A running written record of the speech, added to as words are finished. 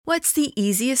What's the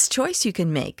easiest choice you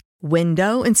can make?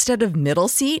 Window instead of middle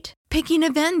seat? Picking a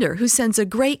vendor who sends a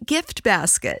great gift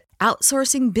basket?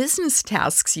 Outsourcing business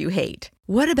tasks you hate?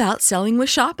 What about selling with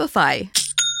Shopify?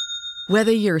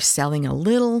 Whether you're selling a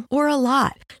little or a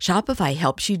lot, Shopify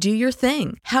helps you do your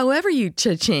thing, however you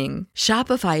cha-ching.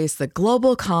 Shopify is the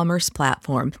global commerce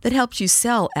platform that helps you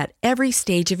sell at every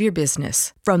stage of your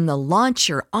business. From the launch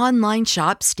your online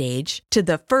shop stage to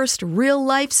the first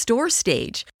real-life store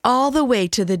stage, all the way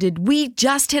to the did we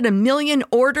just hit a million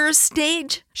orders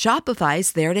stage.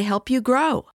 Shopify's there to help you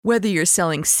grow. Whether you're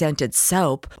selling scented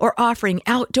soap or offering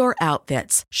outdoor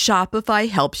outfits, Shopify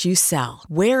helps you sell.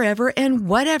 Wherever and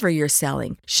whatever you're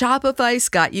selling, Shopify's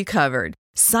got you covered.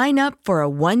 Sign up for a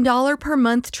 $1 per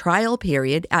month trial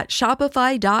period at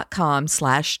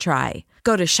shopify.com/try.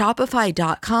 Go to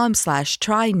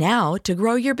shopify.com/try now to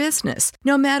grow your business,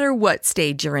 no matter what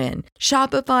stage you're in.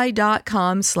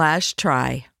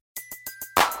 Shopify.com/try.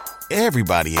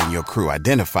 Everybody in your crew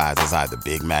identifies as either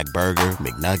Big Mac Burger,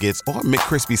 McNuggets, or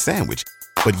McCrispy Sandwich.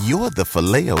 But you're the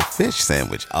Filet-O-Fish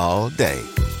Sandwich all day.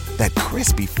 That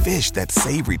crispy fish, that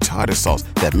savory tartar sauce,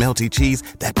 that melty cheese,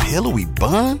 that pillowy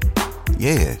bun.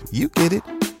 Yeah, you get it.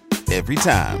 Every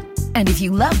time. And if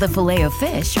you love the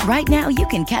Filet-O-Fish, right now you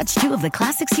can catch two of the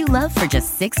classics you love for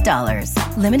just $6.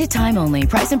 Limited time only.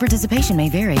 Price and participation may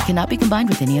vary. Cannot be combined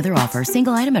with any other offer.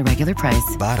 Single item at regular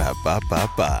price.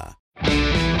 Ba-da-ba-ba-ba.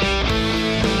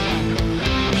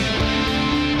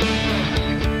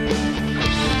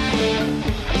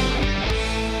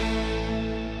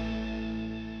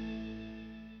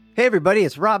 Hey everybody,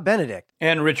 it's Rob Benedict.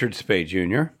 And Richard Spade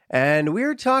Jr. And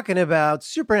we're talking about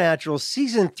Supernatural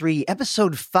Season 3,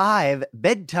 Episode 5,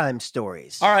 Bedtime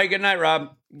Stories. All right, good night, Rob.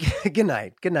 Good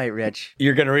night. Good night, Rich.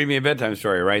 You're going to read me a bedtime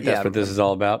story, right? That's what this is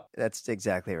all about? That's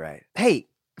exactly right. Hey,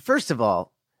 first of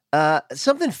all,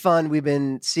 something fun we've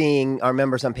been seeing our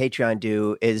members on Patreon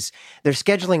do is they're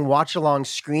scheduling watch-along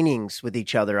screenings with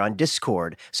each other on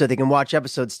Discord so they can watch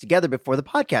episodes together before the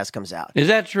podcast comes out. Is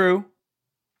that true?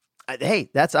 Hey,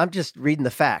 I'm just reading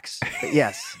the facts. But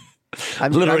yes.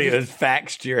 I'm literally a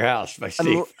fax to your house by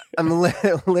Steve. I'm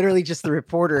literally just the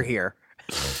reporter here.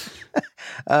 It's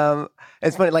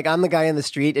funny, like I'm the guy in the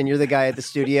street and you're the guy at the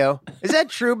studio. Is that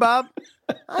true, Bob?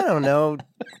 I don't know,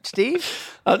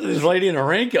 Steve. This lady in a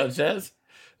raincoat says.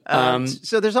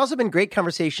 So there's also been great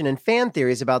conversation and fan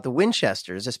theories about the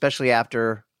Winchesters, especially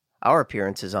after our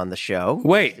appearances on the show.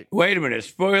 Wait a minute.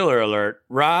 Spoiler alert.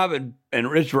 Rob and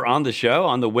Rich were on the show,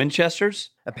 on the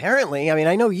Winchesters? Apparently. I mean,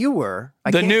 I know you were.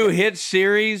 The new hit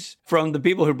series from the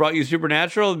people who brought you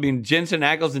Supernatural, I mean, Jensen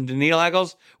Ackles and Daniil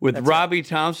Ackles, with Robbie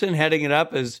Thompson heading it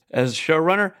up as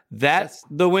showrunner. That's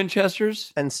the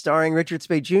Winchesters? And starring Richard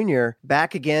Spade Jr.,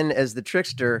 back again as the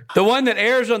trickster. The one that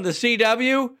airs on the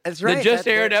CW? That's right. That just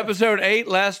aired episode 8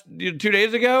 2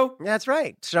 days ago? That's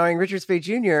right. Starring Richard Spade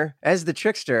Jr. as the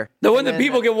trickster. The one that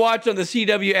people can watch on the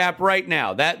CW app right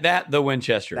now. That the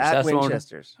Winchesters. That's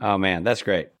Winchesters. Oh, man, that's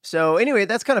great. So anyway,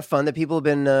 that's kind of fun that people have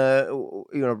been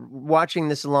watching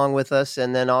this along with us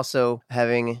and then also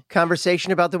having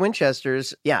conversation about the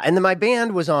Winchesters. Yeah, and then my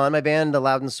band, The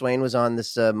Loud and Swain, was on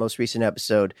this most recent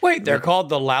episode. Wait, they're called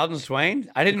The Loud and Swain?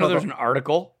 I didn't know there was an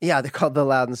artitle. Yeah, they're called The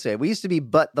Loud and Swain. We used to be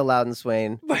But The Loud and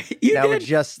Swain. Now we're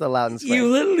just The Loud and Swain. You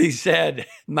literally said,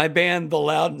 my band, The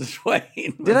Loud and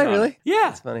Swain. Did I really? Yeah.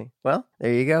 That's funny. Well,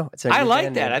 there you go. I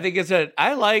like that. I think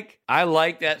I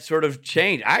like that sort of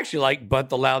change. I actually like But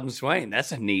The Loud and Swain.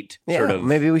 That's a neat sort of.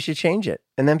 Maybe we should change it.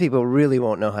 And then people really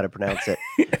won't know how to pronounce it.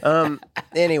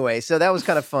 Anyway, so that was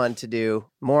kind of fun to do.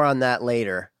 More on that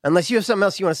later. Unless you have something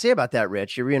else you want to say about that,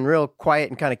 Rich. You're being real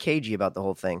quiet and kind of cagey about the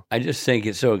whole thing. I just think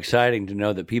it's so exciting to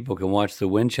know that people can watch the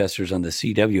Winchesters on the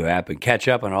CW app and catch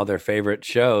up on all their favorite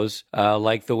shows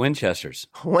like the Winchesters.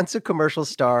 Once a commercial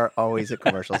star, always a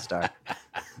commercial star.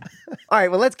 All right,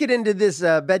 well, let's get into this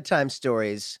bedtime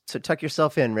stories. So tuck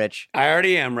yourself in, Rich. I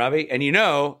already am, Robbie. And you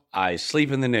know, I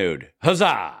sleep in the nude.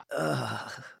 Huzzah!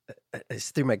 I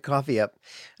just threw my coffee up.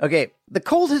 Okay, the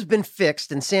cold has been fixed,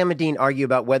 and Sam and Dean argue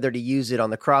about whether to use it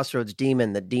on the Crossroads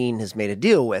demon that Dean has made a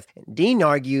deal with. And Dean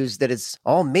argues that it's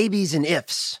all maybes and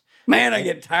ifs. Man, I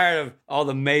get tired of all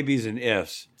the maybes and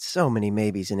ifs. So many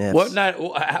maybes and ifs.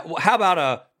 How about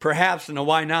a perhaps and a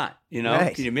why not? You know,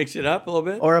 right. Can you mix it up a little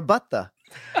bit? Or a but-the.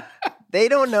 They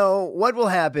don't know what will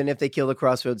happen if they kill the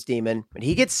Crossroads demon, but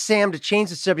he gets Sam to change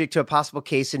the subject to a possible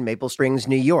case in Maple Springs,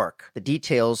 New York. The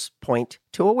details point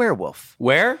to a werewolf.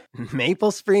 Where?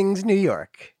 Maple Springs, New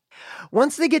York.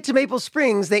 Once they get to Maple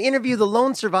Springs, they interview the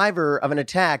lone survivor of an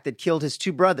attack that killed his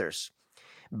two brothers.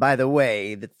 By the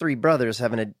way, the three brothers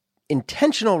have an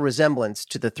intentional resemblance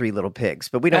to the Three Little Pigs,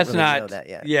 but we don't really know that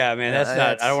yet. Yeah, man, that's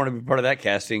not. I don't want to be part of that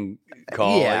casting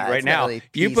call. Yeah, right now, really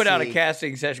you put out a PC.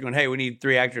 casting session going, "Hey, we need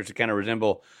 3 actors to kind of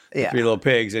resemble the Yeah. Three Little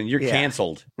Pigs," and you're Yeah.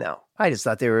 canceled. No, I just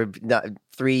thought they were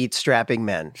 3 strapping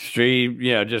men,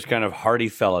 Just kind of hardy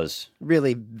fellas.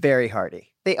 really very hardy.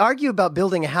 They argue about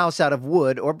building a house out of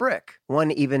wood or brick. One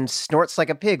even snorts like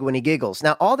a pig when he giggles.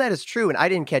 Now, all that is true, and I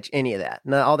didn't catch any of that.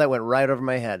 No, all that went right over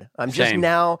my head. I'm just Same.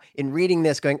 now, in reading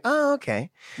this, going, oh, okay.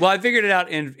 Well, I figured it out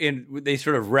in they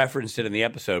sort of referenced it in the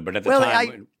episode, but at the Well,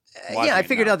 time, I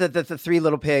figured out that the Three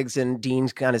Little Pigs, and Dean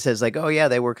kind of says, like, oh, yeah,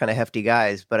 they were kind of hefty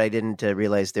guys, but I didn't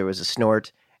realize there was a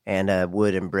snort and a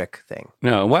wood and brick thing.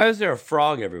 No, why is there a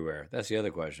frog everywhere? That's the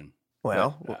other question.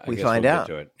 Well, But, we guess find we'll out.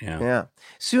 Get to it. Yeah. Yeah.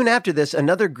 Soon after this,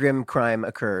 another grim crime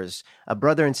occurs. A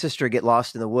brother and sister get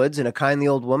lost in the woods, and a kindly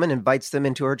old woman invites them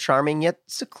into her charming yet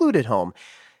secluded home.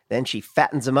 Then she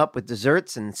fattens them up with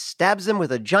desserts and stabs them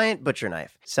with a giant butcher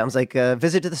knife. Sounds like a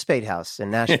visit to the Spade House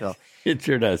in Nashville. It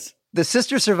sure does. The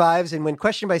sister survives, and when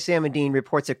questioned by Sam and Dean,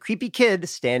 reports a creepy kid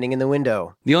standing in the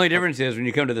window. The only difference is when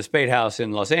you come to the Spade House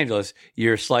in Los Angeles,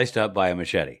 you're sliced up by a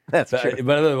machete. That's true.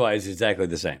 But otherwise, it's exactly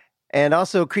the same. And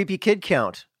also creepy kid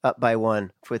count up by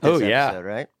 1 with this episode,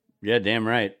 right? Yeah, damn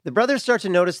right. The brothers start to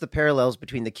notice the parallels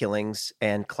between the killings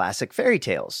and classic fairy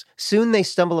tales. Soon they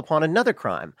stumble upon another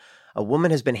crime. A woman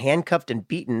has been handcuffed and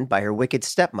beaten by her wicked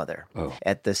stepmother. Oh.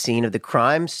 At the scene of the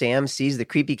crime, Sam sees the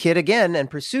creepy kid again and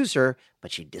pursues her,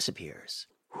 but she disappears.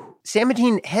 Sam and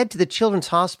Dean head to the children's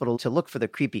hospital to look for the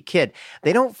creepy kid.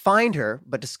 They don't find her,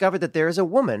 but discover that there is a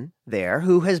woman there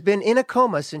who has been in a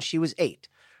coma since she was 8.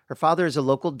 Her father is a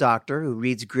local doctor who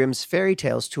reads Grimm's fairy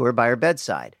tales to her by her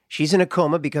bedside. She's in a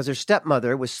coma because her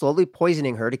stepmother was slowly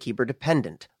poisoning her to keep her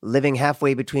dependent. Living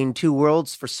halfway between 2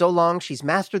 worlds for so long, she's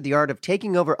mastered the art of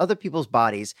taking over other people's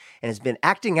bodies and has been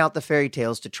acting out the fairy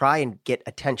tales to try and get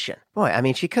attention. Boy, I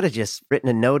mean, she could have just written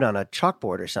a note on a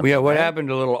chalkboard or something. Yeah, what right? happened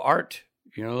to a little art?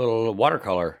 A little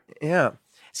watercolor. Yeah.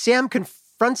 Sam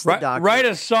confronts the doctor. Write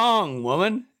a song,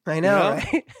 woman. I know,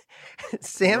 right?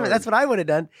 Sam, that's what I would have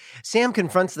done. Sam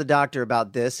confronts the doctor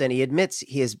about this, and he admits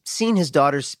he has seen his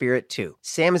daughter's spirit too.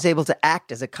 Sam is able to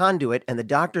act as a conduit, and the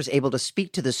doctor is able to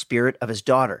speak to the spirit of his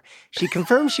daughter. She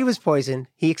confirms she was poisoned.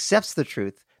 He accepts the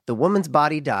truth. The woman's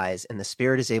body dies, and the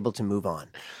spirit is able to move on.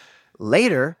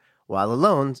 Later, while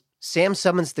alone, Sam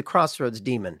summons the Crossroads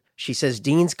demon. She says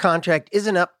Dean's contract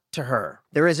isn't up to her.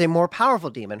 There is a more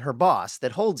powerful demon, her boss,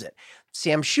 that holds it.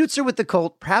 Sam shoots her with the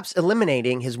Colt, perhaps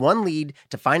eliminating his one lead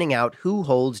to finding out who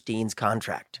holds Dean's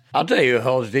contract. I'll tell you who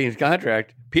holds Dean's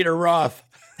contract. Peter Roth,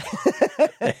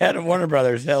 head of Warner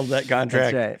Brothers, held that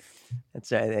contract.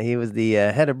 That's right. He was the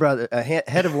head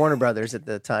of Warner Brothers at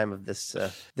the time of this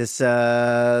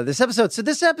episode. So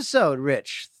this episode,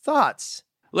 Rich, thoughts?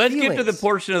 Let's get to the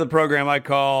portion of the program I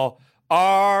call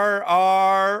RRR.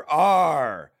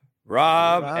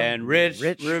 Rob and Rich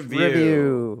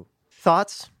Review.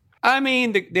 Thoughts? I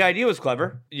mean, the idea was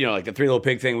clever. Like the Three Little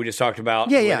Pig thing we just talked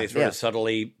about. Yeah. They sort of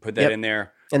subtly put that in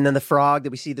there. And then the frog, that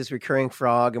we see this recurring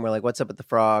frog, and we're like, what's up with the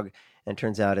frog? And it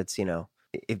turns out it's,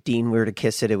 if Dean were to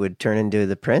kiss it, it would turn into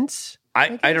the prince?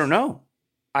 I don't know.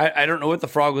 I don't know what the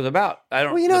frog was about.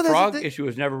 The frog issue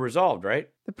was never resolved, right?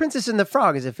 The Princess and the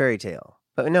Frog is a fairy tale.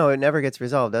 But no, it never gets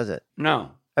resolved, does it?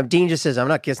 No. Dean just says, I'm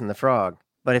not kissing the frog.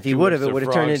 But if he would have, it would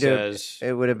have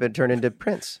turned into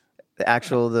Prince.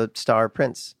 The star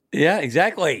Prince. Yeah,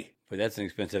 exactly. But that's an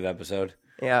expensive episode.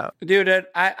 Yeah. Dude,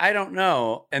 I don't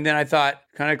know. And then I thought,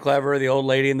 kind of clever, the old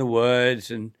lady in the woods,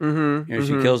 and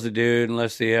she kills the dude and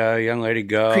lets the young lady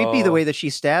go. Creepy the way that she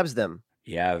stabs them.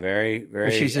 Yeah, very,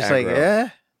 very She's just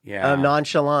aggro.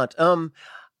 nonchalant.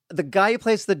 The guy who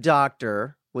plays the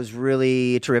doctor was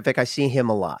really terrific. I see him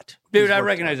a lot. Dude, I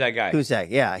recognize that guy. Who's that?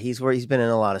 Yeah, he's been in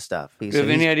a lot of stuff. Do you have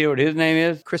any idea what his name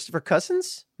is? Christopher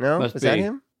Cousins? No? Was that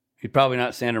him? He's probably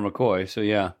not Sandra McCoy, so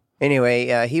yeah.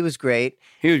 Anyway, he was great.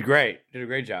 He was great. Did a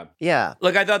great job. Yeah.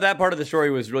 Look, I thought that part of the story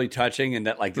was really touching, and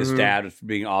that this dad was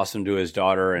being awesome to his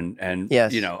daughter, and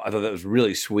yes. I thought that was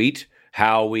really sweet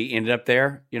how we ended up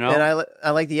there, And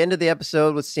I like the end of the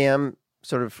episode with Sam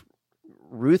sort of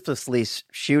ruthlessly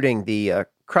shooting the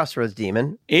Crossroads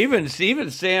demon. Even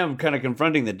Sam kind of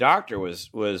confronting the doctor was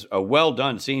a well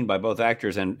done scene by both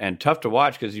actors, and tough to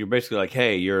watch because you're basically like,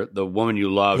 hey, you're the woman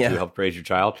you loved who helped raise your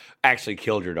child actually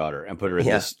killed your daughter and put her in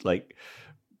this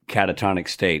catatonic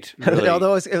state. Really.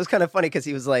 Although it was kind of funny because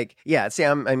he was like, yeah,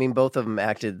 Sam. I mean, both of them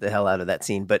acted the hell out of that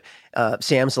scene, but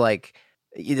Sam's like,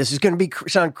 this is going to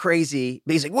sound crazy.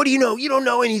 But he's like, what do you know? You don't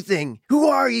know anything. Who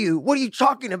are you? What are you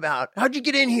talking about? How'd you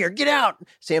get in here? Get out.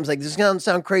 Sam's like, this is going to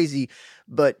sound crazy,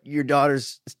 but your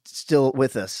daughter's still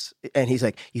with us. And he's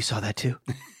like, you saw that too?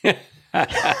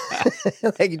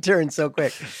 Like, you turn so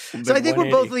quick. So I think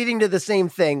we're both leading to the same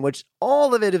thing, which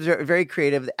all of it is very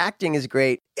creative. The acting is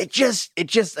great.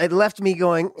 It left me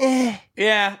going, eh.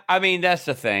 Yeah, I mean, that's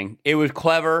the thing. It was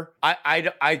clever.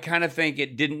 I kind of think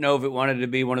it didn't know if it wanted to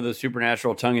be one of the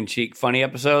supernatural tongue-in-cheek funny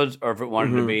episodes or if it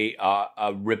wanted to be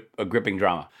a gripping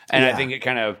drama. And I think it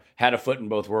kind of had a foot in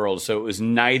both worlds, so it was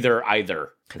neither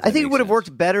either. I think it would have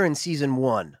worked better in season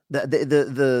 1.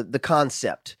 The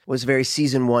concept was very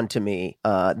season 1 to me,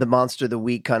 the monster of the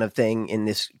week kind of thing in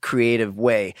this creative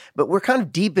way. But we're kind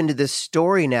of deep into this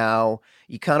story now.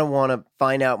 You kind of want to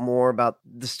find out more about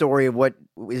the story of what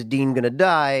is Dean going to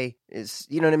die.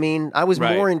 You know what I mean? I was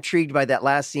more intrigued by that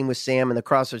last scene with Sam and the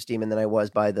Crossroads Demon than I was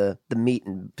by the meat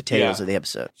and potatoes of the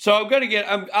episode. So I'll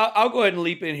go ahead and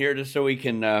leap in here just so we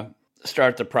can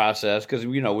start the process, because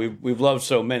we've loved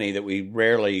so many that we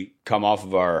rarely come off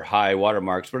of our high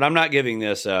watermarks. But I'm not giving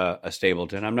this a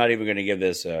Stapleton. I'm not even going to give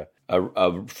this a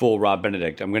full Rob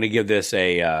Benedict. I'm going to give this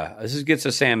this gets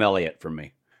a Sam Elliott from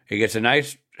me. He gets a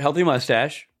nice, healthy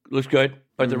mustache, looks good,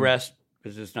 but the rest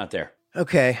is just not there.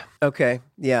 Okay.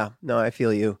 Yeah, no, I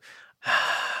feel you.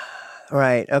 All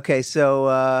right. Okay, so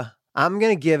I'm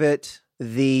going to give it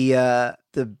the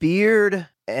beard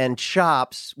and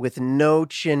chops with no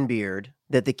chin beard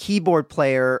that the keyboard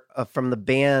player from the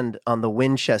band on the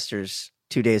Winchesters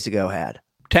 2 days ago had.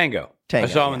 Tango. I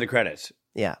saw him in the credits.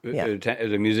 Yeah.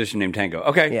 There's a musician named Tango.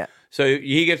 Okay. Yeah. So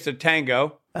he gets the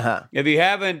Tango. Uh-huh. If you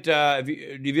haven't, if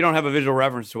you don't have a visual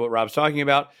reference to what Rob's talking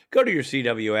about, go to your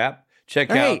CW app. Check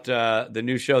out the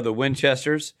new show, The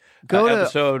Winchesters.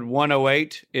 Episode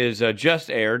 108 is just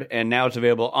aired, and now it's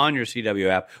available on your CW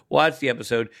app. Watch the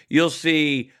episode. You'll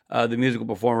see the musical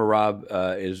performer Rob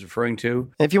is referring to.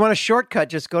 And if you want a shortcut,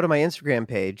 just go to my Instagram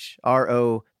page,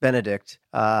 R.O. Benedict,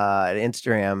 at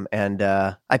Instagram, and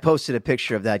I posted a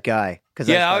picture of that guy.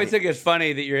 I always think it's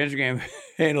funny that your Instagram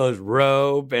handle is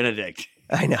Ro Benedict.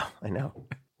 I know.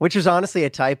 Which was honestly a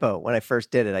typo when I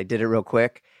first did it. I did it real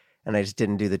quick. And I just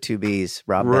didn't do the 2 B's.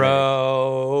 Rob you're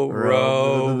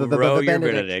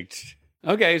Benedict.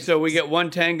 Okay, so we get 1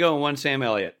 Tango and 1 Sam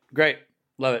Elliott. Great.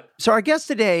 Love it. So our guest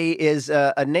today is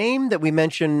a name that we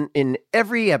mention in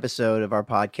every episode of our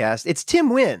podcast. It's Tim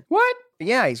Wynn. What?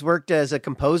 Yeah, he's worked as a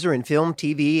composer in film,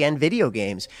 TV, and video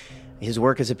games. His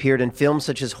work has appeared in films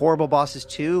such as Horrible Bosses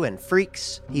 2 and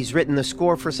Freaks. He's written the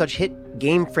score for such hit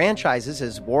game franchises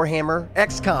as Warhammer,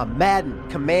 XCOM, Madden,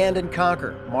 Command &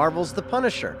 Conquer, Marvel's The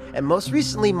Punisher, and most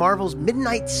recently Marvel's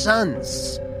Midnight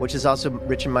Suns, which is also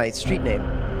rich in my street name.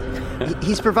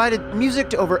 He's provided music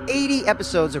to over 80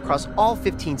 episodes across all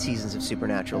 15 seasons of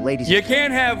Supernatural. Ladies and gentlemen. You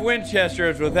can't have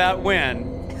Winchesters without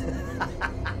Wynn.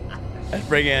 Let's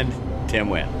bring in Tim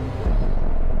Wynn.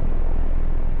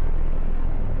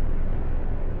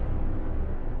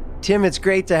 Tim, it's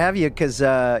great to have you because,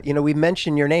 we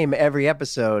mention your name every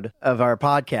episode of our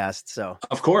podcast. So,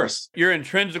 of course, you're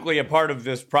intrinsically a part of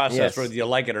this process, whether you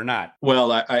like it or not.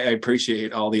 Well, I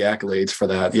appreciate all the accolades for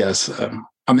that. Yes,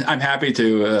 I'm happy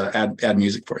to add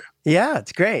music for you. Yeah,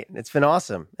 it's great. It's been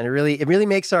awesome, and it really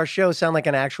makes our show sound like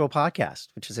an actual podcast,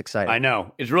 which is exciting. I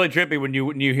know it's really trippy when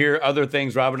you hear other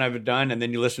things Rob and I have done, and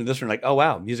then you listen to this one like, oh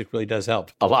wow, music really does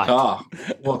help a lot. Oh,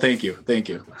 well, thank you.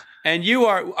 And you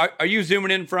are you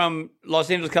zooming in from Los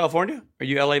Angeles, California? Are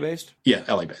you LA based? Yeah,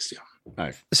 LA based. Yeah.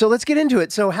 Nice. So let's get into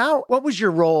it. So what was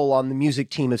your role on the music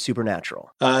team of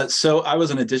Supernatural? So I was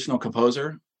an additional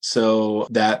composer. So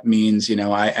that means,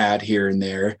 I add here and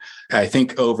there. I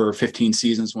think over 15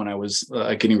 seasons when I was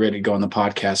getting ready to go on the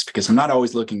podcast, because I'm not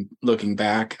always looking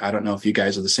back. I don't know if you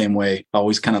guys are the same way,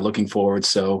 always kind of looking forward.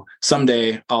 So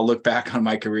someday I'll look back on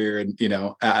my career and,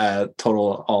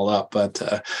 total all up.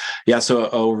 But so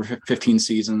over 15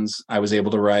 seasons, I was able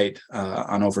to write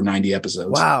on over 90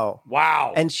 episodes.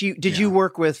 Wow. And did you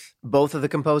work with both of the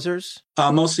composers?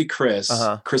 Mostly Chris.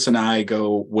 Uh-huh. Chris and I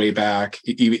go way back,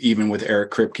 even with Eric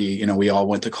Kripke. We all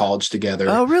went to college together.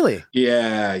 Oh, really?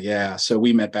 Yeah. So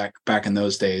we met back in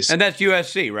those days. And that's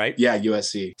USC, right? Yeah,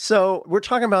 USC. So we're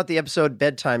talking about the episode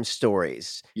Bedtime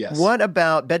Stories. Yes. What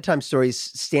about Bedtime Stories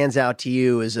stands out to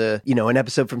you as an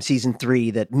episode from season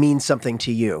 3 that means something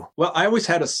to you? Well, I always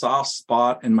had a soft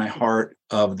spot in my heart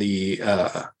of the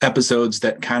episodes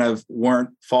that kind of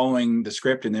weren't following the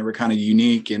script, and they were kind of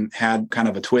unique and had kind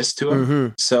of a twist to them. Mm-hmm.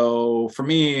 So for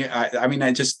me,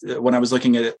 I just when I was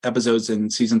looking at episodes in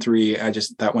season 3,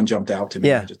 that one jumped out to me.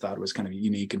 Yeah. I just thought it was kind of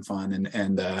unique and fun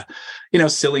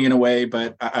and silly in a way,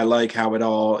 but I like how it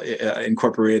all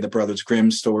incorporated the Brothers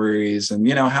Grimm stories and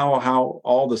how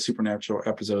all the Supernatural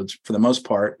episodes, for the most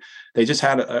part, they just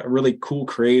had a really cool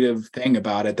creative thing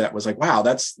about it that was like, wow,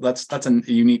 that's a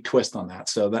unique twist on that. that.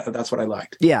 So that's what I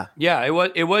liked. Yeah. Yeah,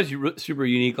 it was super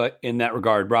unique in that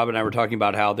regard. Rob and I were talking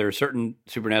about how there are certain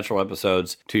Supernatural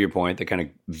episodes, to your point, that kind of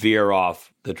veer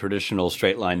off the traditional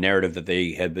straight line narrative that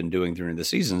they had been doing during the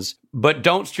seasons, but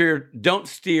don't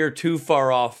steer too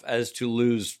far off as to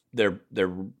lose their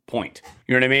point.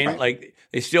 You know what I mean? Right. Like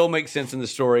they still make sense in the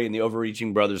story and the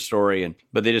overreaching brothers story,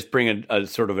 but they just bring a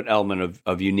sort of an element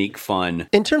of unique fun.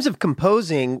 In terms of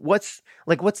composing, what's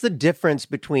the difference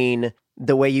between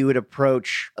the way you would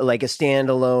approach like a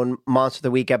standalone Monster of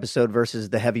the Week episode versus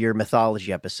the heavier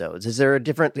mythology episodes? Is there a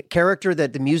different character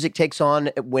that the music takes on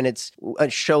when it's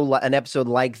an episode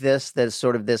like this, that's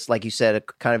sort of this, like you said,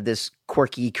 kind of this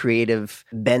quirky, creative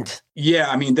bent? Yeah,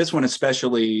 I mean, this one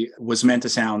especially was meant to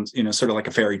sound, sort of like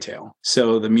a fairy tale.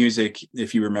 So the music,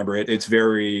 if you remember it, it's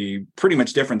pretty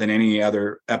much different than any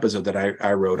other episode that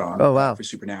I wrote on for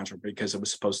Supernatural, because it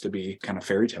was supposed to be kind of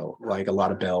fairy tale, like a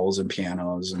lot of bells and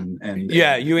pianos and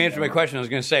yeah, you answered my question. I was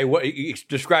going to say,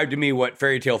 describe to me what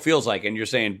fairy tale feels like, and you're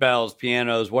saying bells,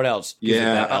 pianos, what else?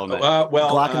 Yeah,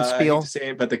 Glockenspiel. I hate to say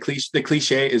it, but the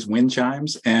cliche is wind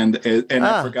chimes, and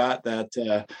I forgot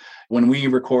that. When we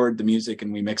record the music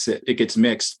and we mix it, it gets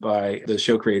mixed by the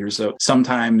show creators. So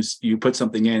sometimes you put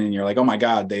something in and you're like, oh my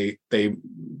God, they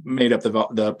made up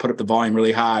put up the volume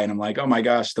really high. And I'm like, oh my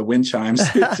gosh, the wind chimes.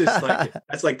 It's just like,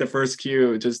 that's like the first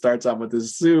cue. It just starts off with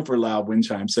this super loud wind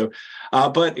chime. So,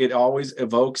 but it always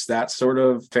evokes that sort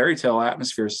of fairy tale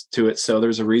atmosphere to it. So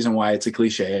there's a reason why it's a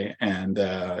cliche, and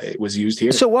it was used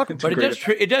here. So but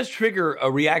it does trigger a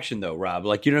reaction though, Rob.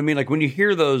 Like, you know what I mean? Like when you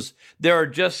hear those, there are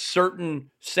just certain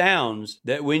sounds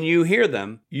that when you hear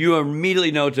them, you immediately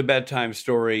know it's a bedtime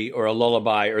story or a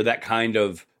lullaby or that kind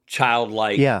of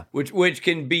childlike, which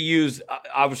can be used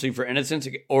obviously for innocence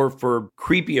or for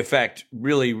creepy effect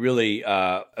really, really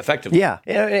effectively. Yeah,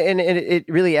 and it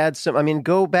really adds some. I mean,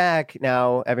 go back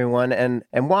now, everyone, and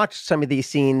watch some of these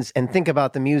scenes and think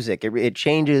about the music. It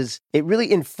changes. It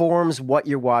really informs what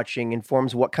you're watching,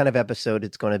 informs what kind of episode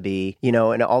it's going to be.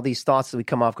 And all these thoughts that we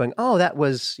come off going, oh, that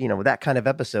was that kind of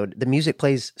episode. The music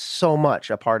plays so much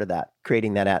a part of that,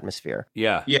 creating that atmosphere.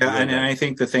 Yeah. And I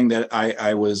think the thing that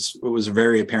it was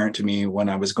very apparent to me when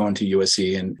I was going to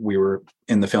USC and we were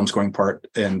in the film scoring part,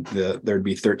 and there'd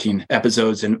be 13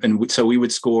 episodes. And so we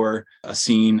would score a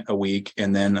scene a week,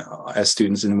 and then as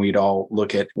students, and we'd all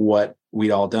look at what we'd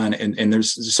all done. And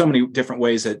there's so many different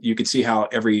ways that you could see how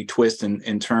every twist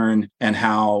and turn, and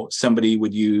how somebody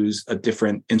would use a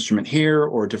different instrument here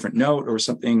or a different note or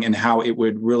something, and how it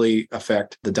would really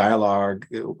affect the dialogue,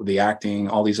 the acting,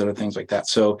 all these other things like that.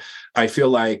 So I feel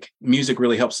like music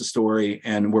really helps the story,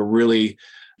 and we're really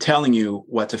telling you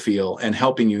what to feel and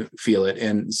helping you feel it.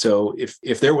 And so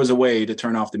if there was a way to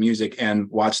turn off the music and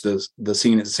watch the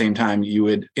scene at the same time, you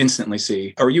would instantly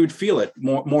see, or you would feel it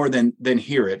more than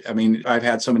hear it. I mean, I've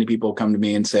had so many people come to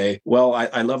me and say, well,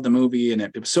 I love the movie and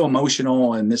it was so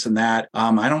emotional and this and that.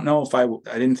 I don't know if I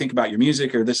didn't think about your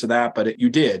music or this or that, but you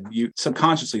did. You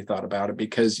subconsciously thought about it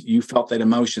because you felt that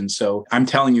emotion. So I'm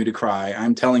telling you to cry.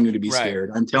 I'm telling you to be scared.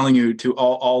 I'm telling you to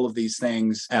all of these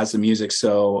things as the music.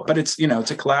 So, but it's,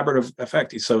 it's a collaborative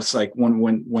effect. So it's like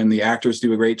when the actors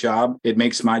do a great job, it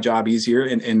makes my job easier,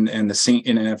 and the scene,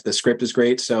 and if the script is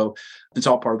great, so it's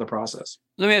all part of the process.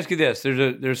 Let me ask you this: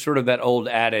 there's sort of that old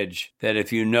adage that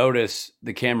if you notice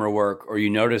the camera work or you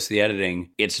notice the editing,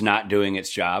 it's not doing its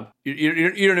job. You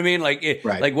know what I mean? Like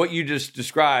like what you just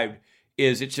described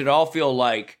is it should all feel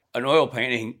like an oil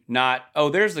painting, not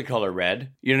there's the color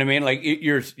red. You know what I mean? Like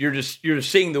you're just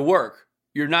seeing the work.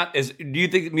 You're not as. Do you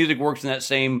think that music works in that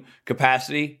same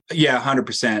capacity? Yeah,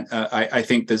 100%. I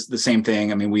think the same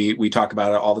thing. I mean, we talk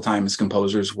about it all the time as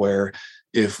composers, where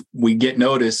if we get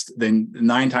noticed, then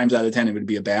 9 times out of 10 it would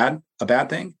be a bad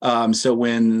thing. So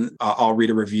when I'll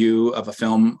read a review of a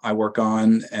film I work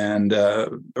on, and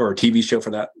or a TV show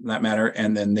for that matter,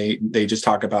 and then they just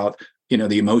talk about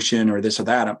the emotion or this or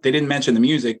that. They didn't mention the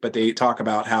music, but they talk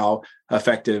about how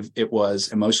effective it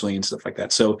was emotionally and stuff like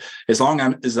that. So as long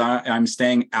as I'm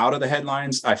staying out of the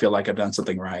headlines, I feel like I've done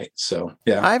something right. So,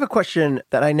 yeah. I have a question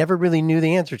that I never really knew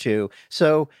the answer to.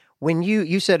 So when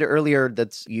you said earlier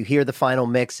that you hear the final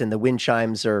mix and the wind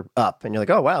chimes are up, and you're like,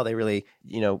 oh, wow, they really,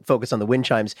 focus on the wind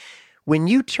chimes. When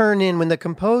the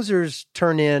composers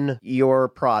turn in your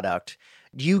product,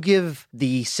 do you give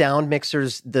the sound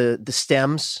mixers the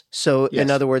stems? So yes.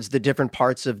 In other words, the different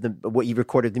parts of what you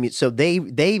recorded the music. So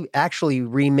they actually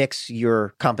remix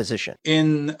your composition.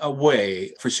 In a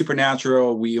way, for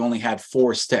Supernatural, we only had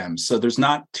 4 stems. So there's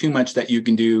not too much that you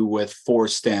can do with 4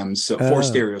 stems. So 4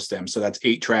 stereo stems. So that's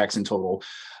 8 tracks in total.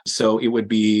 So it would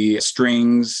be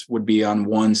strings would be on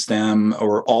one stem,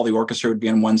 or all the orchestra would be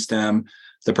on one stem.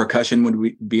 The percussion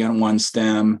would be on one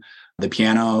stem. the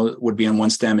piano would be on one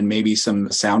stem and maybe some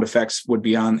sound effects would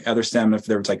be on the other stem if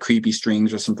there was like creepy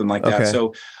strings or something like that.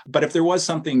 So, but if there was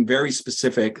something very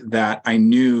specific that I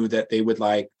knew that they would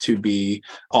like to be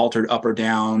altered up or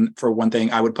down for one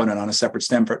thing, I would put it on a separate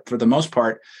stem. For the most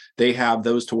part, they have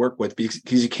those to work with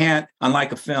because you can't,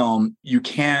 unlike a film, you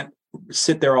can't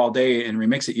sit there all day and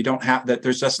remix it. You don't have that.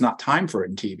 There's just not time for it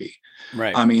in TV.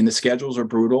 Right. I mean, the schedules are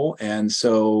brutal. And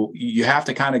so you have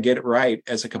to kind of get it right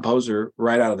as a composer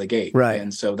right out of the gate. Right.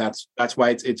 And so that's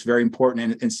why it's very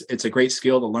important. And it's a great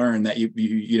skill to learn that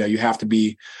you have to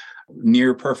be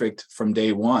near perfect from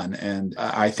day one. And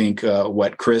I think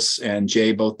what Chris and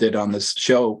Jay both did on this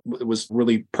show was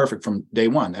really perfect from day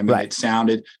one. I mean, It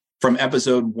sounded from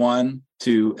episode 1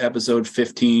 to episode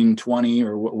 15, 20,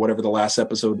 or whatever the last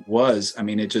episode was. I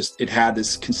mean, it had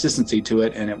this consistency to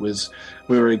it, and it was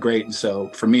really great. And so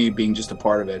for me, being just a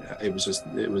part of it, it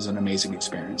was an amazing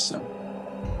experience. So.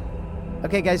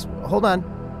 Okay, guys, hold on.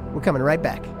 We're coming right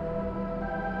back.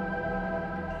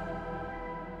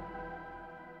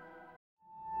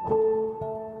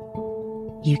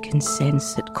 You can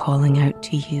sense it calling out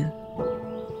to you.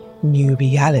 New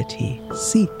reality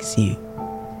seeks you.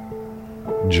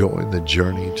 Join the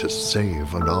journey to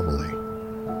save Anomaly.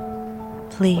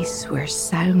 Place where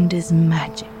sound is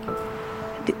magic.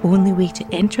 The only way to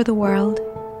enter the world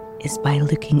is by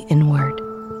looking inward.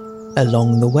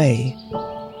 Along the way,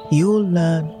 you'll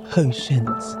learn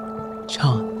potions,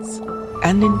 chants,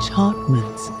 and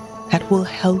enchantments that will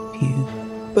help you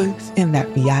both in that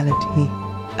reality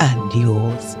and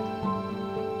yours.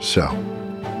 So,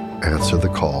 answer the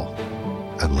call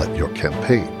and let your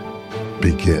campaign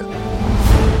begin.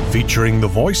 Featuring the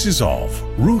voices of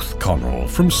Ruth Connell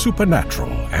from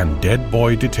Supernatural and Dead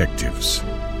Boy Detectives.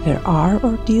 There are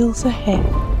ordeals ahead,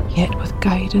 yet with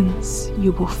guidance,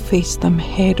 you will face them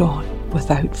head on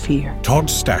without fear. Todd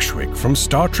Stashwick from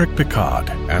Star Trek Picard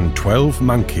and 12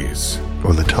 Monkeys.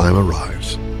 When the time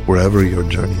arrives, wherever your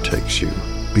journey takes you,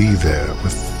 be there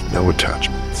with no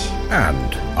attachments.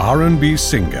 And R&B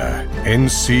singer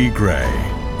N.C. Gray.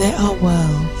 There are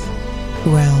worlds,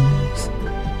 realms,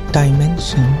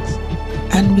 dimensions,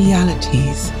 and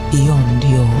realities beyond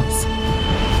yours.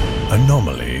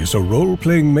 Anomaly is a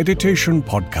role-playing meditation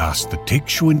podcast that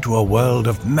takes you into a world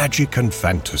of magic and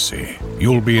fantasy.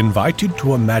 You'll be invited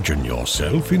to imagine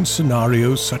yourself in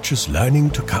scenarios such as learning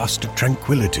to cast a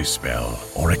tranquility spell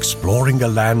or exploring a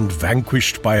land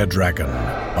vanquished by a dragon,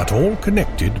 but all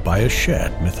connected by a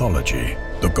shared mythology.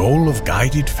 The goal of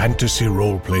guided fantasy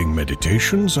role-playing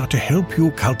meditations are to help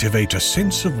you cultivate a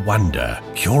sense of wonder,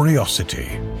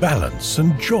 curiosity, balance,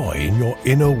 and joy in your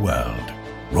inner world.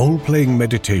 Role-playing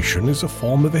meditation is a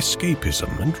form of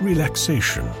escapism and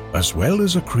relaxation, as well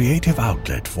as a creative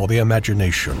outlet for the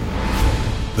imagination.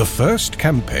 The first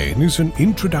campaign is an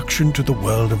introduction to the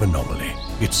world of Anomaly,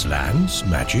 its lands,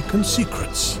 magic, and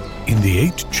secrets. In the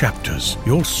 8 chapters,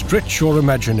 you'll stretch your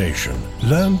imagination,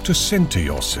 learn to center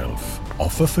yourself,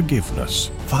 offer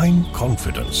forgiveness, find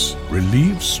confidence,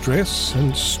 relieve stress,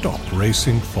 and stop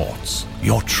racing thoughts.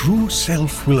 Your true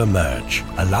self will emerge,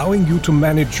 allowing you to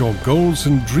manage your goals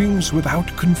and dreams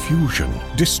without confusion,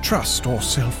 distrust, or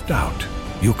self-doubt.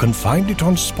 You can find it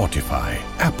on Spotify,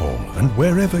 Apple, and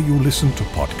wherever you listen to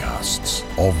podcasts.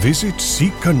 Or visit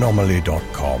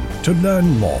seekanomaly.com to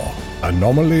learn more.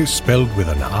 Anomaly spelled with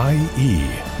an I-E,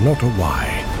 not a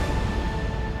Y.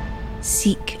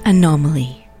 Seek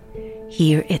Anomaly.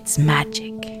 Hear its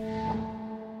magic.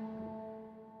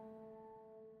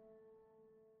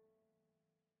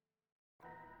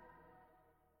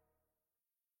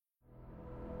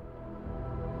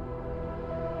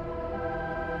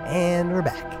 And we're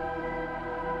back.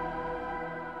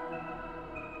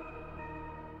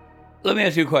 Let me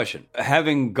ask you a question.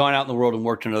 Having gone out in the world and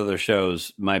worked on other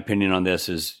shows, my opinion on this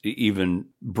is even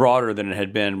broader than it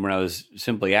had been when I was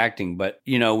simply acting. But,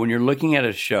 you know, when you're looking at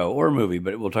a show or a movie,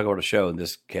 but we'll talk about a show in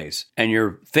this case, and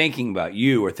you're thinking about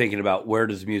you or thinking about where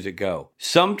does music go?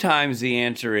 Sometimes the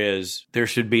answer is there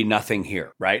should be nothing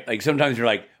here, right? Like sometimes you're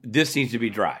like, this needs to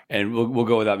be dry and we'll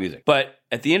go without music. But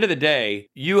at the end of the day,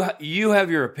 you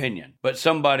have your opinion, but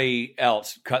somebody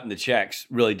else cutting the checks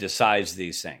really decides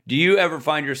these things. Do you ever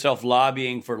find yourself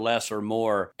lobbying for less or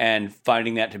more and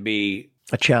finding that to be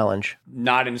a challenge?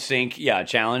 Not in sync? Yeah, a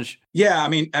challenge. Yeah, I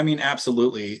mean,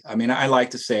 absolutely. I mean, I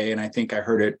like to say, and I think I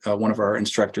heard it, one of our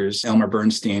instructors, Elmer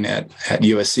Bernstein at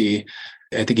USC,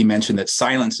 I think he mentioned that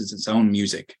silence is its own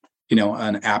music. You know,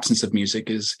 an absence of music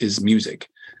is music.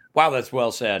 Wow, that's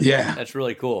well said. Yeah. That's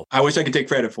really cool. I wish I could take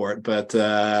credit for it, but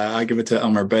I give it to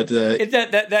Elmer. But it's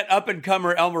that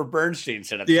up-and-comer Elmer Bernstein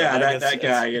said it. Yeah, that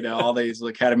guy, you know, all these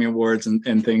Academy Awards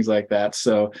and things like that.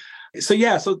 So So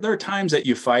there are times that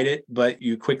you fight it, but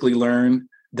you quickly learn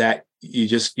that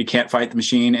you can't fight the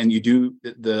machine, and you do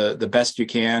the best you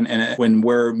can. And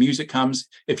where music comes,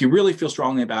 if you really feel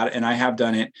strongly about it, and I have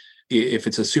done it, if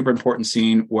it's a super important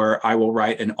scene where I will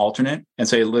write an alternate and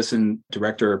say, listen,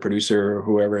 director or producer or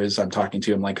whoever it is I'm talking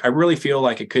to, I'm like, I really feel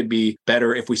like it could be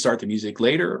better if we start the music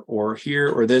later or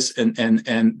here or this.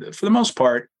 And for the most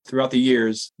part, throughout the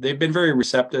years, they've been very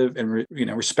receptive and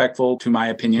respectful to my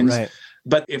opinions. Right.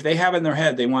 But if they have in their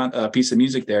head they want a piece of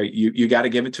music there, you got to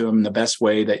give it to them the best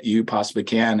way that you possibly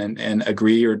can, and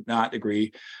agree or not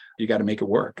agree. You got to make it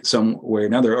work some way or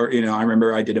another. Or, I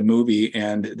remember I did a movie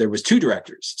and there was 2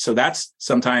 directors. So that's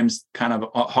sometimes kind of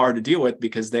hard to deal with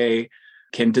because they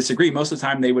can disagree. Most of the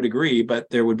time they would agree, but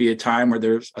there would be a time where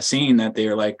there's a scene that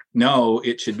they're like, no,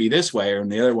 it should be this way.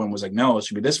 And the other one was like, no, it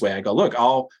should be this way. I go, look,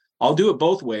 I'll do it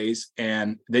both ways,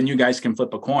 and then you guys can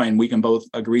flip a coin. We can both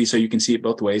agree so you can see it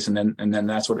both ways, and then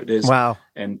that's what it is. Wow.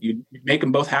 And you make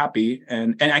them both happy.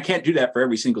 And I can't do that for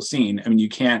every single scene. I mean, you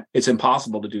can't, it's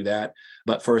impossible to do that.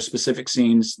 But for specific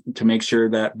scenes, to make sure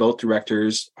that both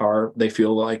directors they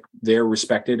feel like they're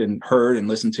respected and heard and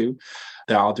listened to,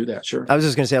 that I'll do that. Sure. I was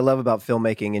just going to say, I love about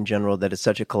filmmaking in general that it's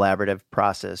such a collaborative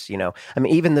process. I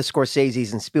mean, even the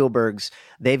Scorseses and Spielbergs,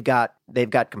 they've got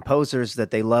composers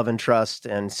that they love and trust,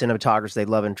 and cinematographers they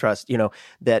love and trust.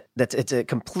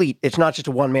 It's not just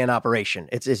a one-man operation.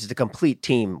 It's a complete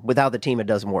team. Without the team, it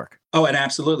doesn't work. Oh, and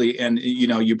absolutely. And,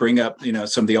 you bring up,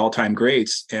 some of the all-time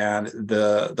greats, and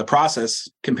the process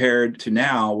compared to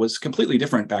now was completely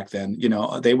different back then.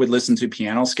 They would listen to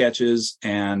piano sketches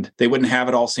and they wouldn't have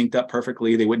it all synced up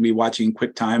perfectly. They wouldn't be watching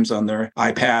quick times on their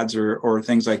iPads or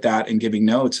things like that and giving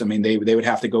notes. I mean, they would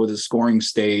have to go to the scoring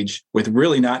stage with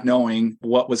really not knowing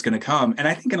what was going to come. And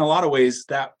I think in a lot of ways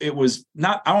that it was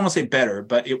not, I don't want to say better,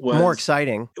 but it was more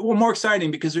exciting. Well, more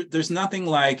exciting because there's nothing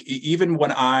like, even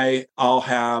when I'll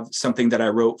have something that I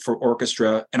wrote for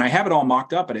orchestra and I have it all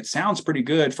mocked up and it sounds pretty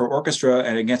good for orchestra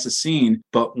and against a scene.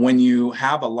 But when you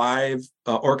have a live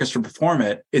orchestra perform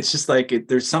it, it's just like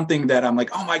there's something that I'm like,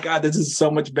 oh my God, this is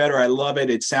so much better. I love it.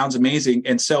 It sounds amazing.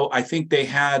 And so I think they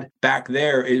had back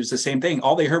there, it was the same thing.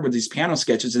 All they heard were these piano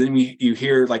sketches. And then you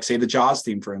hear, like, say, the Jaws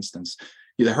theme, for instance.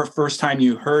 The first time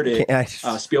you heard it,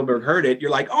 Spielberg heard it,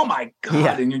 you're like, oh my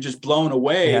God. And you're just blown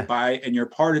away and you're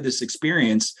part of this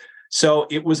experience. So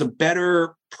it was a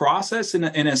better process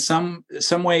in some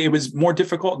way. It was more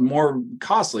difficult and more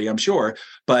costly, I'm sure,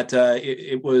 but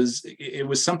it was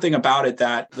something about it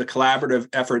that the collaborative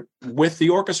effort with the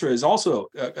orchestra is also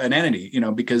an entity,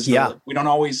 because we don't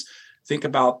always think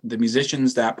about the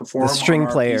musicians that perform, the string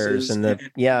players and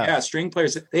string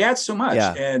players. They add so much,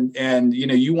 and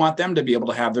you want them to be able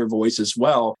to have their voice as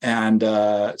well. And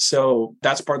so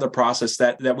that's part of the process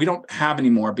that we don't have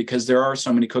anymore because there are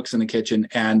so many cooks in the kitchen,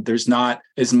 and there's not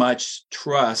as much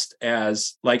trust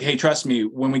as like, hey, trust me,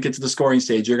 when we get to the scoring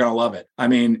stage, you're gonna love it. I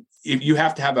mean, if you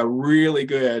have to have a really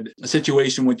good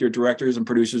situation with your directors and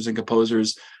producers and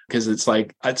composers, because it's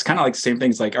kind of like the same thing.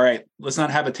 It's like, all right, let's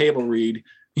not have a table read.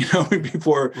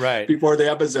 Before the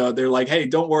episode, they're like, hey,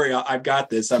 don't worry, I've got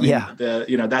this. I mean,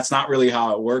 that's not really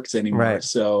how it works anymore. Right.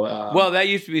 So, well, that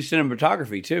used to be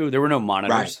cinematography too. There were no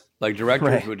monitors. Right. Like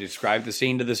directors would describe the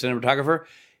scene to the cinematographer.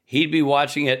 He'd be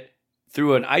watching it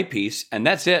through an eyepiece, and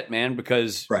that's it, man,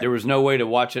 because there was no way to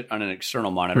watch it on an external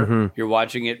monitor. Mm-hmm. You're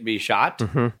watching it be shot,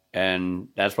 and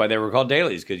that's why they were called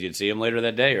dailies, because you'd see them later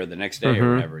that day or the next day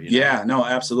or whatever. Yeah, no,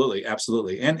 absolutely.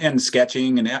 And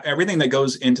sketching and everything that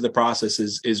goes into the process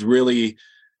is really,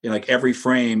 like every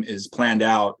frame is planned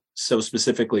out so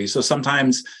specifically. So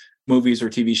sometimes movies or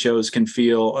TV shows can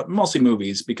feel, mostly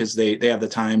movies, because they have the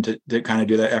time to kind of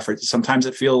do that effort. Sometimes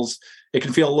it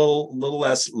can feel a little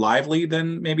less lively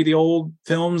than maybe the old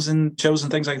films and shows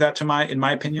and things like that, in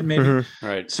my opinion, maybe.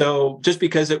 Right. So just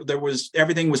because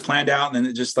everything was planned out, and then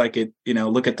it just like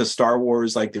look at the Star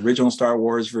Wars, like the original Star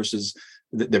Wars versus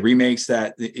the remakes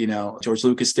that, George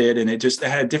Lucas did. And it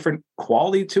had a different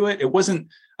quality to it. It wasn't,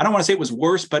 I don't want to say it was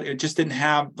worse, but it just didn't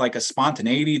have like a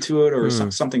spontaneity to it or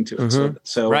something to it.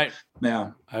 So right.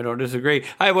 Yeah. I don't disagree.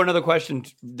 I have one other question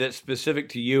that's specific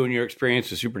to you and your experience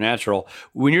with Supernatural.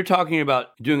 When you're talking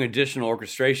about doing additional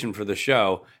orchestration for the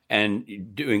show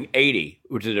and doing 80,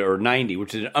 or 90,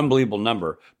 which is an unbelievable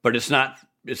number, but it's not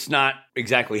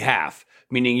exactly half,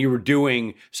 meaning you were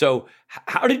doing, so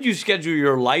how did you schedule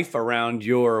your life around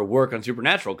your work on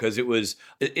Supernatural? Because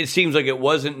it seems like it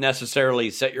wasn't necessarily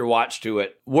set your watch to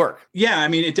it work. Yeah, I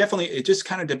mean, it just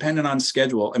kind of depended on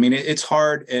schedule. I mean, it's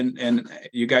hard, and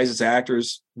you guys as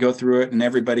actors go through it, and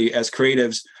everybody as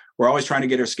creatives, we're always trying to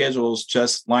get our schedules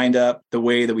just lined up the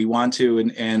way that we want to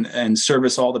and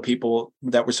service all the people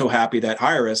that we're so happy that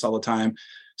hire us all the time.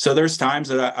 So there's times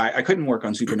that I couldn't work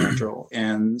on Supernatural.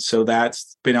 And so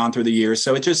that's been on through the years.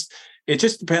 So it just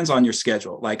depends on your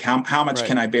schedule. Like how much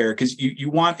can I bear? Because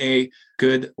you want a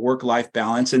good work-life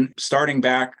balance. And starting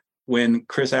back when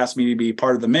Chris asked me to be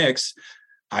part of the mix,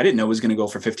 I didn't know it was going to go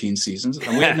for 15 seasons.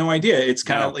 And we had no idea. It's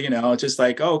kind of, it's just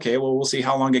like, oh, okay, well, we'll see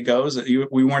how long it goes.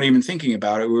 We weren't even thinking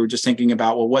about it. We were just thinking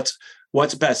about, well,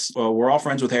 what's best? Well, we're all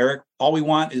friends with Eric. All we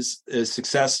want is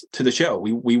success to the show.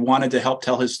 We wanted to help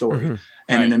tell his story,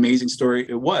 and an amazing story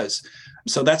it was.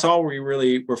 So that's all we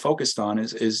really were focused on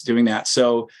is doing that.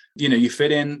 So, you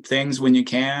fit in things when you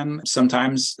can.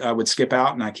 Sometimes I would skip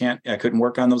out and I couldn't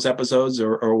work on those episodes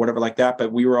or whatever like that.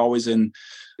 But we were always in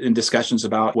discussions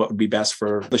about what would be best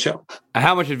for the show.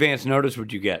 How much advance notice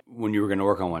would you get when you were going to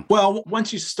work on one? Well,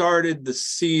 once you started the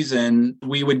season,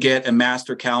 we would get a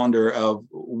master calendar of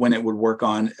when it would work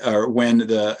on or when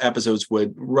the episodes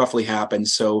would roughly happen.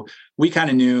 So we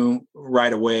kind of knew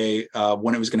right away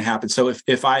when it was going to happen. So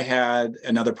if I had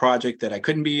another project that I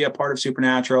couldn't be a part of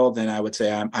Supernatural, then I would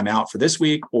say I'm out for this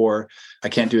week, or I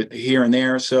can't do it here and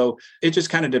there. So it just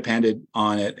kind of depended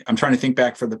on it. I'm trying to think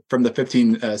back from the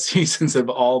 15 seasons of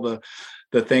all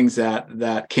the things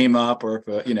that came up, or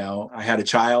if I had a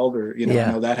child, or I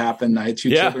know that happened. I had two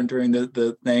children during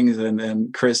the things,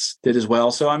 and Chris did as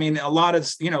well. So I mean, a lot of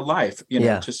life,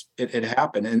 just it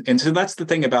happened, and so that's the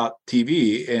thing about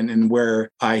TV, and where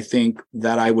I think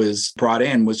that I was brought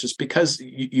in was just because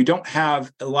you don't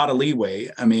have a lot of leeway.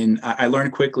 I mean, I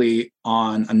learned quickly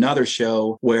on another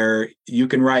show where you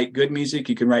can write good music,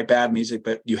 you can write bad music,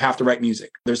 but you have to write music.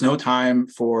 There's no time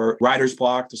for writer's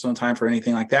block. There's no time for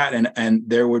anything like that. And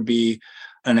there would be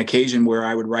an occasion where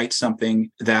I would write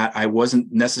something that I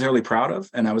wasn't necessarily proud of.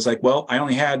 And I was like, well, I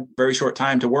only had very short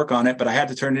time to work on it, but I had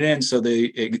to turn it in so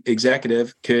the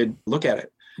executive could look at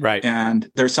it. Right.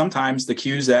 And there's sometimes the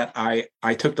cues that I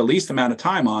took the least amount of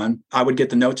time on, I would get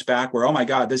the notes back where, oh my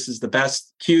God, this is the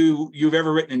best cue you've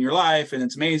ever written in your life. And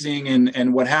it's amazing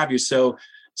and what have you. So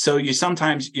you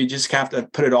sometimes you just have to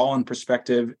put it all in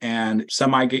perspective, and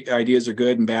some ideas are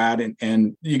good and bad.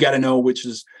 And you got to know which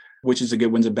is the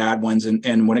good ones and bad ones.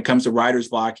 And when it comes to writer's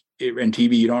block in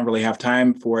TV, you don't really have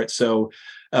time for it. So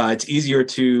it's easier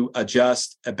to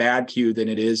adjust a bad cue than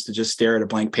it is to just stare at a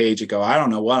blank page and go, I don't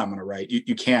know what I'm going to write.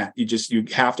 You can't. You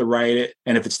have to write it.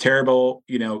 And if it's terrible,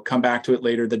 come back to it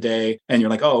later the day, and you're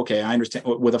like, oh, okay, I understand,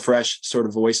 with a fresh sort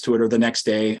of voice to it, or the next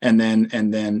day, and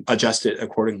then adjust it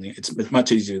accordingly. It's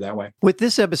much easier that way. With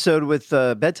this episode, with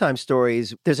Bedtime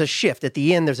Stories, there's a shift. At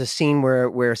the end, there's a scene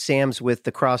where Sam's with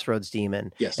the Crossroads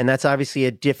demon. Yes. And that's obviously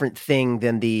a different thing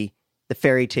than the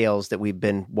fairy tales that we've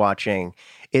been watching.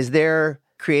 Is there...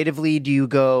 creatively, do you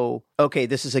go, okay,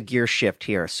 this is a gear shift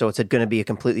here, so it's going to be a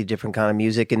completely different kind of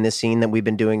music in this scene than we've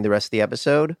been doing the rest of the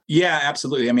episode? Yeah,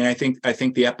 absolutely. I mean, I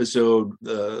think the episode,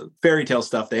 the fairy tale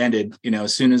stuff, they ended,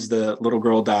 as soon as the little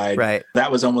girl died. Right.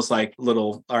 That was almost like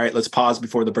all right, let's pause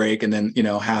before the break, and then,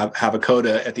 have a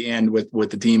coda at the end with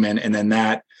the demon, and then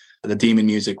the demon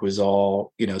music was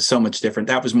all, so much different.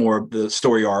 That was more of the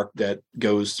story arc that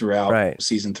goes throughout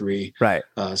season 3,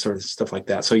 sort of stuff like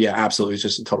that. So yeah, absolutely. It's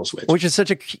just a total switch. Which is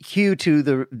such a cue to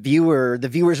the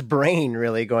viewer's brain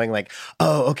really going like,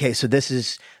 oh, okay, so this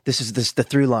is the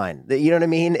through line. You know what I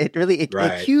mean? It really, it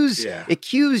cues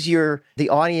the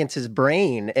audience's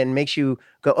brain and makes you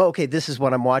go, oh, okay, this is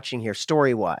what I'm watching here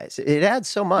story-wise. It adds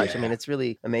so much. Yeah. I mean, it's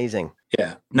really amazing.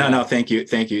 Yeah. No, thank you.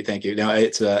 No,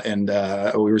 it's,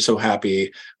 we were so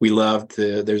happy. We loved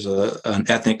there's an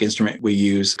ethnic instrument we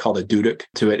use called a duduk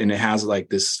to it. And it has like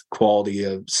this quality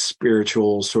of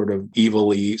spiritual sort of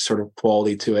evil-y sort of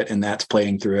quality to it. And that's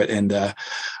playing through it. And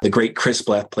the great Chris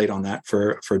Bleth played on that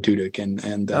for duduk.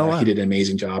 And wow. He did an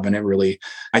amazing job. And it really,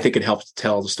 I think it helped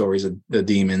tell the stories of the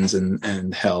demons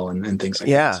and hell and things like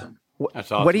that. So.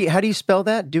 That's awesome. How do you spell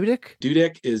that? Duduk?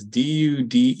 Duduk is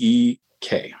Dudek.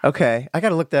 Okay. I got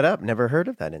to look that up. Never heard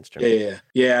of that instrument.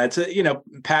 Yeah. It's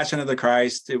Passion of the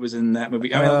Christ. It was in that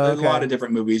movie. I mean, there's a lot of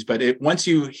different movies, but once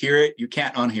you hear it, you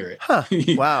can't unhear it. Huh.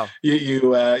 Wow.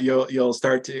 You'll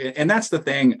start to, and that's the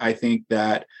thing. I think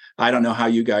that I don't know how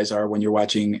you guys are when you're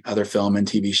watching other film and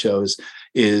TV shows,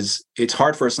 is it's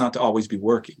hard for us not to always be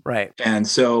working. Right. And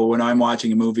so when I'm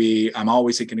watching a movie, I'm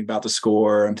always thinking about the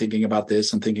score. I'm thinking about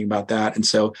this, I'm thinking about that. And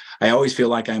so I always feel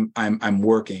like I'm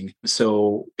working.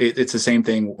 So it's the same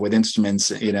thing with instruments,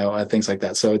 things like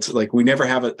that. So it's like, we never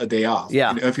have a day off.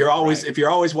 Yeah. If you're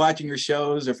always watching your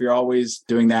shows, if you're always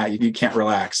doing that, you can't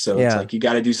relax. So it's like, you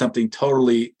got to do something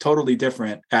totally, totally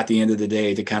different at the end of the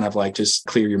day to kind of like just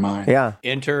clear your mind. Yeah.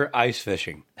 Enter ice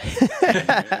fishing.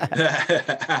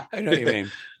 I know what you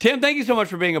mean. Tim, thank you so much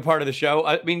for being a part of the show.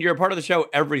 I mean, you're a part of the show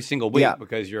every single week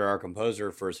because you're our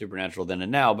composer for Supernatural Then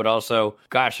and Now, but also,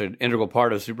 gosh, an integral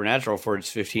part of Supernatural for its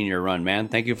 15-year run, man.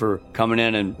 Thank you for coming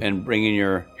in and bringing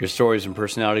your stories and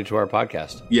personality to our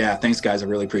podcast. Yeah, thanks, guys. I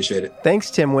really appreciate it. Thanks,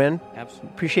 Tim Wynn. Absolutely.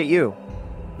 Appreciate you.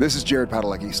 This is Jared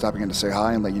Padalecki stopping in to say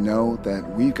hi and let you know that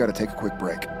we've got to take a quick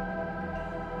break.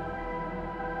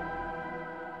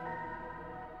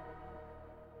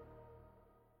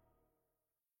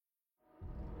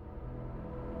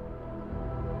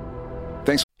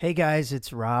 Thanks. Hey guys,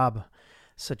 it's Rob.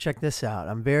 So check this out.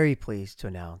 I'm very pleased to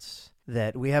announce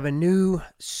that we have a new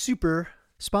super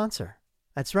sponsor.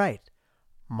 That's right,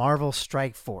 Marvel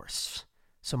Strike Force.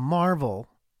 So Marvel,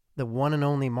 the one and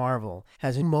only Marvel,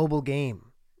 has a mobile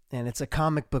game, and it's a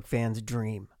comic book fan's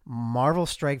dream. Marvel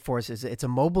Strike Force it's a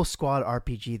mobile squad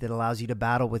RPG that allows you to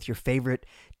battle with your favorite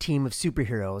team of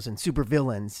superheroes and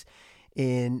supervillains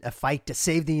in a fight to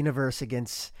save the universe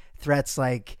against threats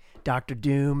like Dr.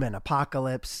 Doom and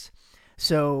Apocalypse.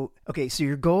 So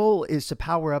your goal is to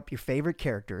power up your favorite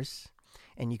characters,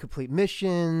 and you complete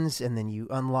missions, and then you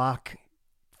unlock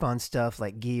fun stuff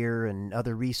like gear and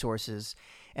other resources,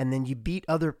 and then you beat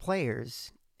other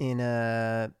players in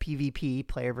a PvP,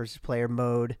 player versus player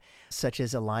mode, such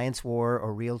as Alliance War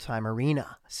or Real Time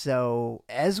Arena. So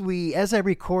as I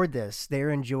record this,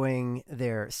 they're enjoying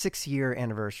their 6-year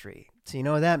anniversary. So you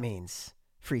know what that means?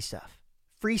 Free stuff.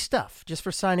 Free stuff just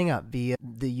for signing up via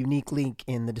the unique link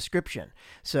in the description.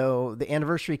 So the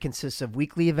anniversary consists of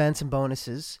weekly events and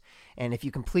bonuses. And if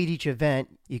you complete each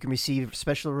event, you can receive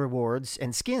special rewards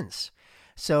and skins.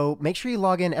 So make sure you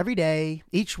log in every day,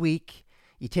 each week.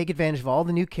 You take advantage of all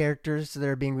the new characters that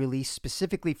are being released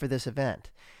specifically for this event.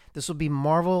 This will be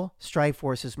Marvel Strike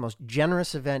Force's most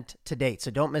generous event to date,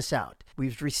 so don't miss out.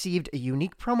 We've received a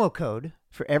unique promo code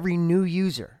for every new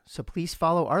user, so please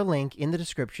follow our link in the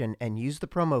description and use the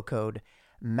promo code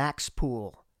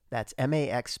MAXPOOL. That's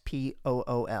MAXPOOL.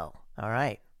 All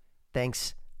right.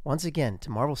 Thanks once again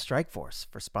to Marvel Strike Force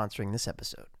for sponsoring this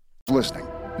episode. Listening.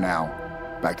 Now,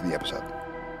 back to the episode.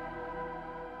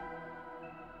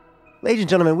 Ladies and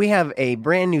gentlemen, we have a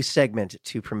brand new segment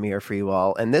to premiere for you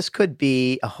all, and this could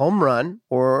be a home run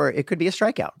or it could be a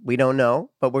strikeout. We don't know,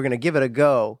 but we're going to give it a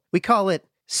go. We call it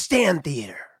Stand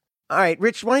Theater. All right,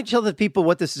 Rich, why don't you tell the people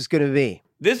what this is going to be?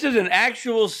 This is an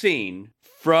actual scene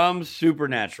from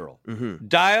Supernatural. Mm-hmm.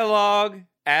 Dialogue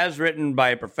as written by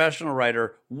a professional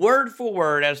writer, word for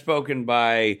word as spoken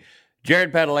by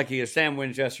Jared Padalecki as Sam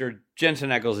Winchester, Jensen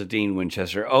Ackles as Dean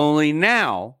Winchester. Only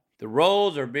now the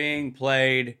roles are being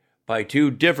played by two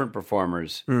different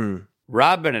performers.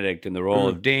 Rob Benedict in the role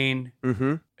of Dean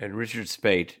and Richard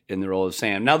Speight in the role of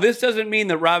Sam. Now, this doesn't mean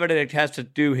that Rob Benedict has to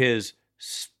do his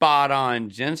spot-on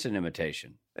Jensen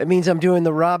imitation. It means I'm doing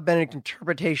the Rob Benedict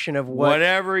interpretation of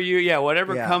whatever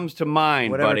comes to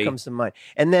mind, whatever buddy. comes to mind.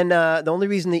 And then the only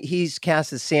reason that he's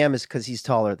cast as Sam is because he's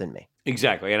taller than me.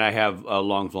 Exactly, and I have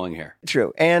long flowing hair.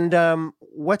 True. And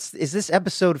is this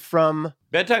episode from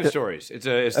Bedtime Stories? It's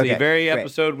the very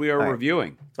episode we are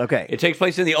reviewing. Okay. It takes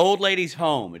place in the old lady's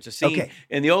home. It's a scene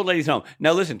in the old lady's home.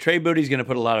 Now listen, Trey Booty's going to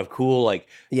put a lot of cool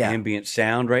ambient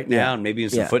sound right now, and maybe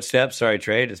in some footsteps. Sorry,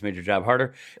 Trey, it's made your job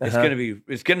harder.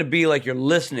 It's going to be like you're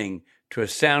listening to a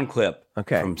sound clip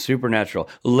from Supernatural.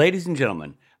 Ladies and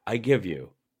gentlemen, I give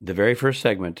you the very first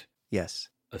segment. Yes.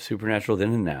 Of Supernatural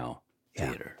Then and Now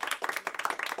Theater.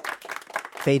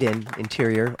 Fade in,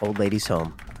 interior, old lady's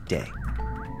home, day.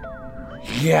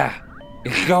 Yeah,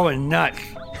 it's going nuts.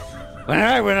 When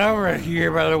I went over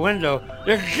here by the window,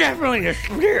 there's definitely a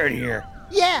spirit here.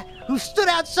 Yeah, who stood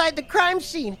outside the crime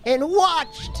scene and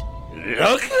watched.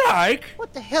 Looks like.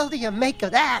 What the hell do you make of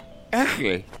that?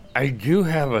 Actually, I do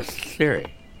have a theory.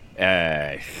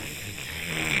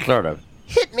 Sort of.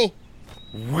 Hit me.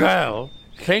 Well,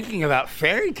 thinking about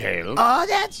fairy tales. Oh,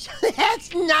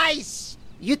 that's nice.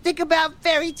 You think about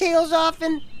fairy tales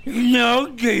often? No,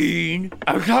 Dean.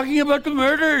 I'm talking about the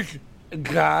murders. A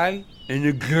guy and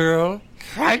a girl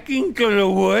hiking to the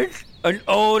woods. An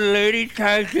old lady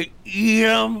tries to eat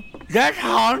them. That's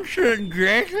Hansel and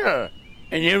Gretel.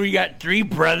 And then we got three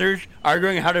brothers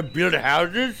arguing how to build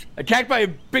houses. Attacked by a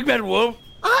big bad wolf.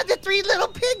 Ah, the three little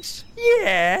pigs.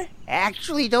 Yeah.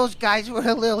 Actually, those guys were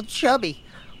a little chubby.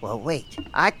 Well, wait.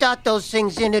 I thought those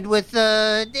things ended with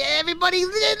everybody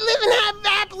living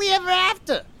happily ever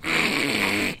after.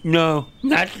 No,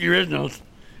 not the originals.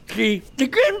 See, the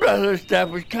Grimm Brothers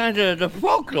stuff was kind of the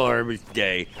folklore of its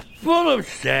day. Full of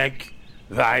sex,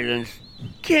 violence,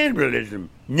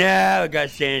 cannibalism. Now it got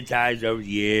sanitized over the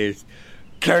years.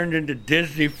 Turned into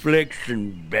Disney flicks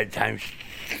and bedtime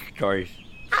stories.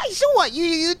 So what?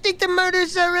 You think the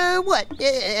murders are, a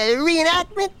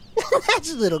reenactment?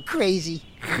 That's a little crazy.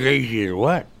 Crazy or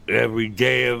what? Every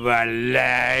day of our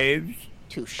lives?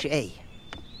 Touché.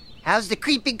 How's the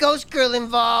creepy ghost girl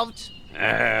involved?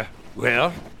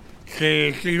 Well,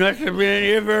 she must have been in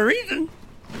here for a reason.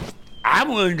 I'm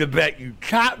willing to bet you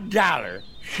top dollar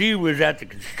she was at the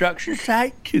construction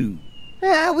site, too.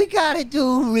 We gotta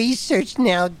do research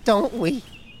now, don't we?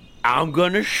 I'm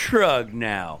gonna shrug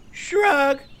now.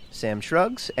 Shrug! Sam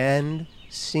shrugs and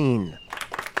scene.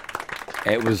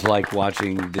 It was like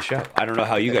watching the show. I don't know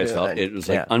how you guys felt. It was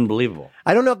like unbelievable.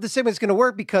 I don't know if the segment's going to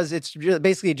work because it's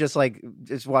basically just like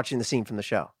it's watching the scene from the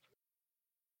show.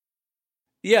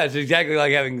 Yeah, it's exactly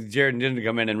like having Jared and Dinda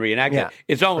come in and reenact it.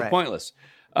 It's almost pointless.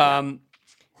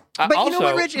 But also, you know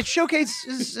what, Rich? It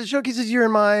showcases your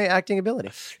and my acting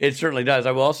ability. It certainly does.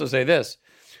 I will also say this.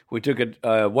 We took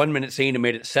a 1 minute scene and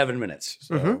made it 7 minutes.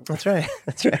 So. That's right.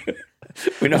 That's right.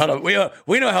 we know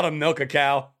how to milk a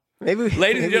cow.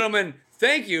 Ladies and gentlemen,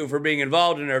 thank you for being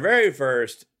involved in our very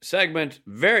first segment,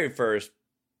 very first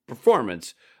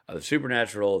performance of the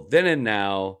Supernatural Then and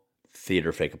Now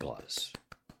Theater Fake Applause.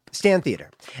 Stand Theater.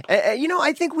 I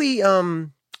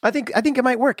think I think it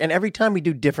might work. And every time we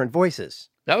do different voices.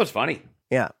 That was funny.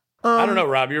 Yeah. I don't know,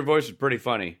 Rob. Your voice is pretty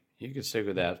funny. You can stick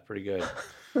with that. It's pretty good.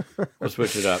 We'll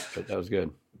switch it up, but that was good.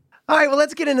 All right, well,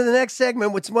 let's get into the next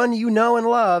segment, which is one you know and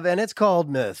love, and it's called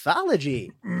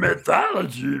Mythology.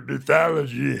 Mythology,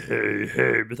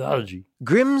 hey, mythology.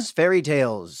 Grimm's Fairy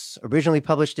Tales, originally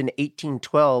published in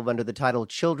 1812 under the title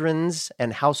Children's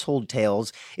and Household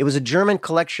Tales. It was a German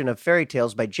collection of fairy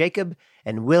tales by Jacob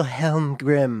and Wilhelm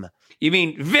Grimm. You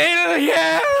mean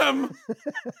Wilhelm?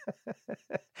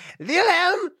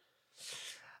 Wilhelm!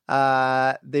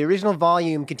 The original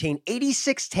volume contained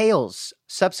 86 tales.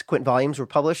 Subsequent volumes were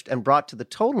published and brought the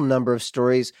total number of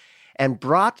stories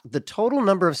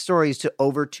to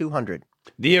over 200.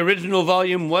 The original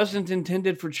volume wasn't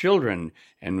intended for children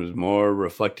and was more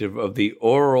reflective of the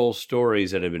oral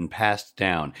stories that had been passed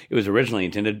down. It was originally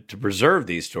intended to preserve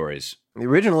these stories. The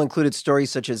original included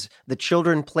stories such as The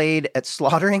Children Played at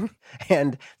Slaughtering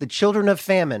and The Children of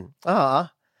Famine.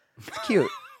 Ah, it's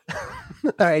cute.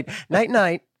 All right,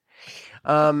 night.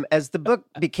 As the book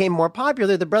became more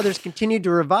popular, the brothers continued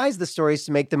to revise the stories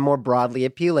to make them more broadly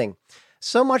appealing.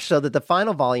 So much so that the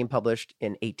final volume, published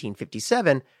in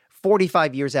 1857,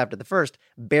 45 years after the first,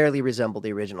 barely resembled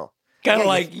the original. Kind of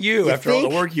like you after all the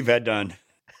work you've had done.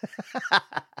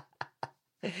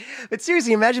 But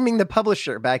seriously, imagine being the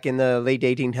publisher back in the late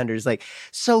 1800s. Like,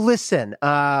 so listen,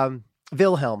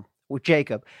 Wilhelm with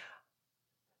Jacob,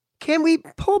 can we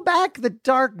pull back the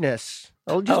darkness?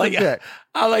 Oh, just a bit.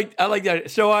 I like that.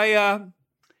 So I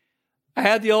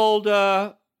had the old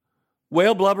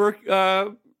whale blubber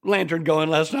lantern going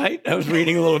last night. I was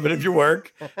reading a little bit of your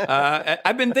work.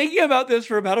 I've been thinking about this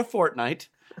for about a fortnight,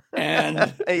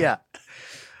 and yeah.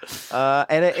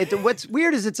 And what's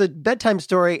weird is it's a bedtime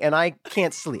story, and I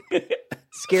can't sleep. It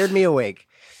scared me awake.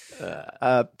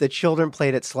 The Children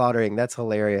Played at Slaughtering. That's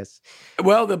hilarious.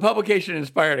 Well, the publication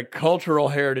inspired a cultural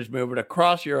heritage movement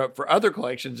across Europe for other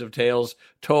collections of tales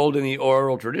told in the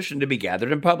oral tradition to be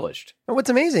gathered and published. And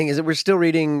what's amazing is that we're still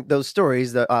reading those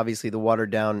stories, obviously the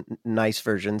watered-down, nice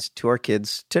versions, to our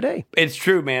kids today. It's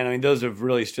true, man. I mean, those have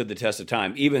really stood the test of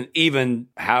time. Even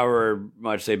however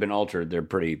much they've been altered, they're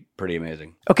pretty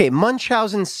amazing. Okay,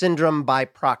 Munchausen syndrome by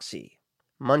proxy.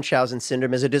 Munchausen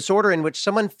syndrome is a disorder in which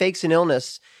someone fakes an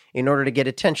illness in order to get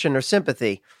attention or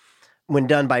sympathy. When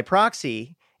done by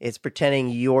proxy, it's pretending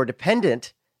your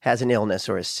dependent has an illness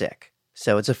or is sick.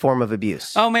 So it's a form of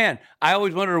abuse. Oh, man. I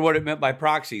always wondered what it meant by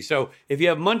proxy. So if you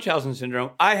have Munchausen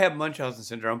syndrome, I have Munchausen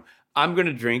syndrome. I'm going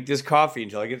to drink this coffee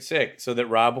until I get sick so that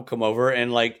Rob will come over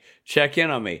and check in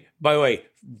on me. By the way,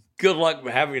 good luck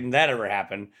having that ever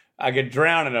happen. I could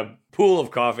drown in a pool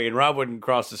of coffee and Rob wouldn't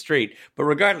cross the street. But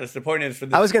regardless, the point is for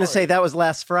this. I was going to say that was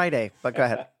last Friday, but go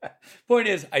ahead. Point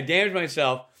is, I damaged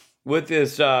myself with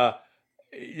this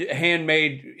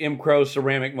handmade M. Crow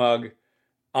ceramic mug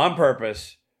on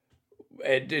purpose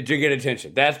to get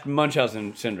attention. That's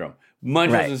Munchausen syndrome.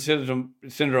 Munchausen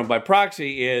syndrome by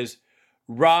proxy is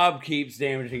Rob keeps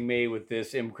damaging me with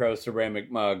this M. Crow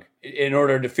ceramic mug in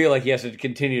order to feel like he has to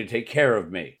continue to take care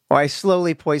of me. Or I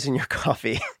slowly poison your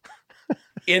coffee.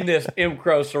 In this M.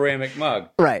 Crow ceramic mug.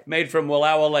 Right. Made from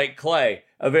Wallowa Lake clay.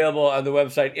 Available on the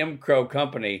website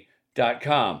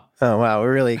mcrowcompany.com. Oh, wow.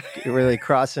 We're really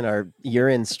crossing our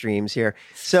urine streams here.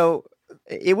 So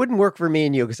it wouldn't work for me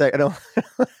and you because I don't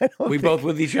we both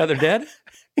with each other dead?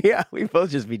 Yeah, we both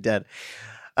just be dead.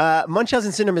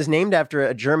 Munchausen syndrome is named after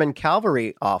a German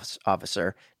cavalry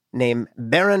officer named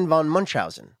Baron von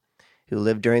Munchausen, who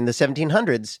lived during the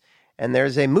 1700s. And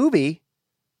there's a movie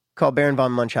called Baron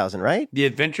von Munchausen, right? The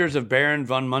Adventures of Baron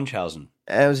von Munchausen.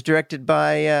 And it was directed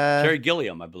by... Terry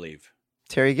Gilliam, I believe.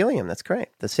 Terry Gilliam, that's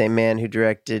correct. The same man who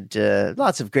directed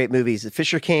lots of great movies. The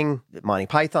Fisher King, that Monty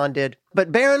Python did.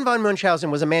 But Baron von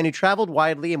Munchausen was a man who traveled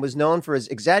widely and was known for his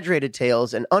exaggerated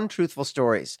tales and untruthful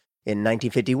stories. In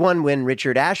 1951, when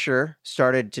Richard Asher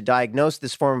started to diagnose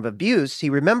this form of abuse, he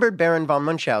remembered Baron von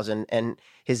Munchausen and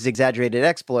his exaggerated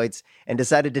exploits and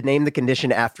decided to name the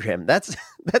condition after him. That's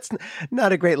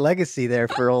not a great legacy there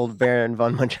for old Baron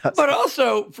von Munchausen. But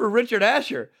also for Richard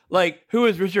Asher. Like, who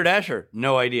is Richard Asher?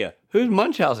 No idea. Who's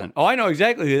Munchausen? Oh, I know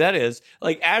exactly who that is.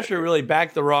 Like, Asher really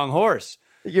backed the wrong horse.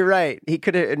 You're right. He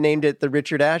could have named it the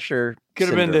Richard Asher Could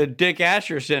have been the Dick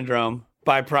Asher syndrome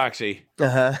by proxy.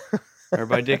 Uh-huh. Or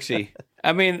by Dixie.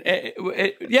 I mean,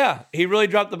 yeah, he really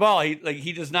dropped the ball.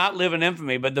 He does not live in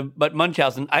infamy, but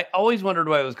Munchausen, I always wondered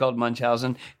why it was called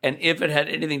Munchausen and if it had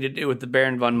anything to do with the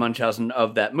Baron von Munchausen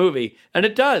of that movie. And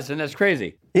it does, and that's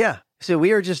crazy. Yeah. So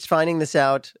we are just finding this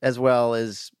out as well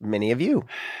as many of you,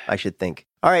 I should think.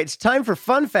 All right, it's time for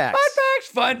fun facts.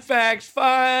 Fun facts.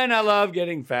 I love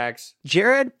getting facts.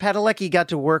 Jared Padalecki got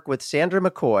to work with Sandra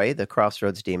McCoy, the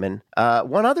Crossroads Demon,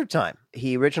 one other time.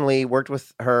 He originally worked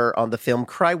with her on the film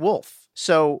Cry Wolf.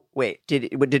 So, wait,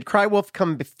 did Cry Wolf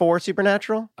come before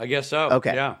Supernatural? I guess so.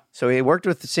 Okay. Yeah. So he worked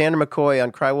with Sandra McCoy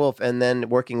on Cry Wolf and then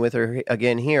working with her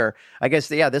again here. I guess,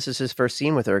 this is his first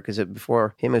scene with her because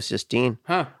before him it was just Dean.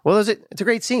 Huh. Well, it's a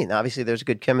great scene. Obviously, there's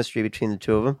good chemistry between the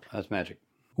two of them. That's magic.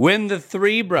 When the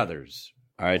three brothers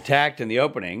are attacked in the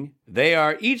opening, they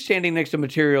are each standing next to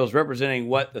materials representing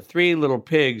what the three little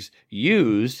pigs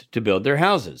used to build their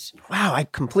houses. Wow, I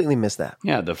completely missed that.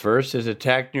 Yeah, the first is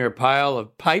attacked near a pile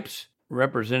of pipes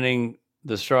representing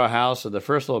the straw house of the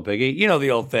first little piggy. You know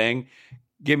the old thing,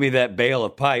 give me that bale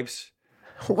of pipes.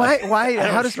 Why?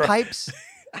 How does pipes...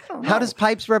 How does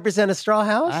pipes represent a straw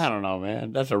house? I don't know,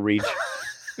 man. That's a reach.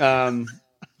 Honey,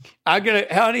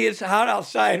 it's hot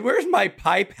outside. Where's my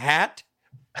pipe hat?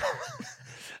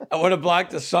 I want to block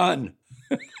the sun.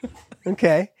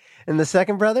 Okay. And the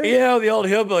second brother? You know, the old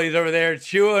hillbillies over there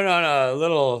chewing on a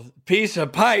little piece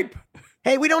of pipe.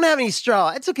 Hey, we don't have any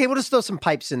straw. It's okay. We'll just throw some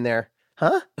pipes in there.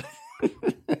 Huh?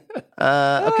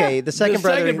 Okay. The second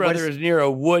brother is near a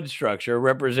wood structure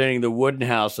representing the wooden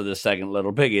house of the second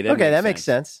little piggy. That makes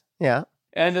sense. Yeah.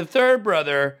 And the third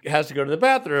brother has to go to the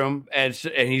bathroom, and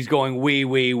he's going wee,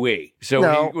 wee, wee.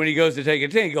 So when he goes to take a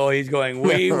tinkle, he's going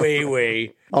wee, wee,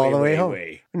 wee. All the way home.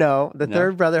 No, the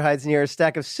third brother hides near a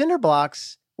stack of cinder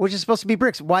blocks, which is supposed to be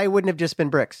bricks. Why wouldn't it have just been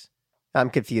bricks? I'm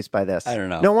confused by this. I don't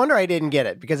know. No wonder I didn't get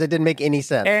it, because it didn't make any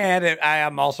sense. And I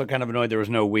am also kind of annoyed there was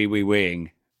no wee, wee,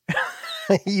 weeing.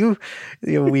 You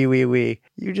wee, wee, wee.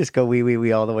 You just go wee, wee,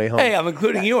 wee all the way home. Hey, I'm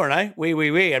including you, aren't I? Wee,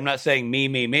 wee, wee. I'm not saying me,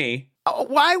 me, me.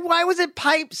 Why was it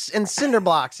pipes and cinder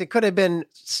blocks? It could have been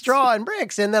straw and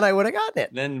bricks, and then I would have gotten it.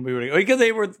 Then we would, because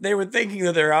they were thinking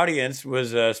that their audience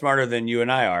was smarter than you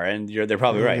and I are, and they're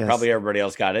probably right. Yes. Probably everybody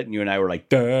else got it, and you and I were like,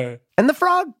 duh. And the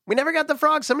frog, we never got the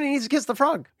frog. Somebody needs to kiss the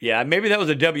frog. Yeah, maybe that was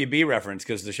a WB reference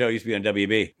because the show used to be on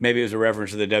WB. Maybe it was a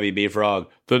reference to the WB frog,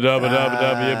 the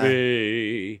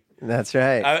WB. That's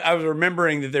right. I was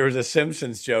remembering that there was a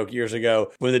Simpsons joke years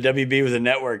ago when the WB was a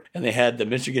network and they had the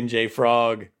Michigan J.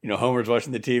 Frog. You know, Homer's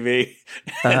watching the TV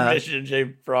and Michigan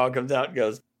J. Frog comes out and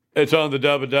goes, "It's on the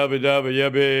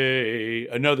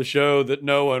WB, another show that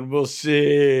no one will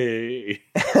see."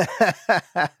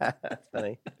 That's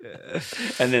funny.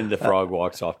 And then the frog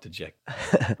walks off to Jack.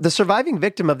 The surviving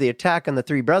victim of the attack on the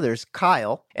three brothers,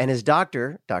 Kyle, and his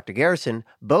doctor, Dr. Garrison,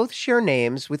 both share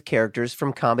names with characters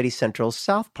from Comedy Central's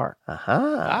South Park.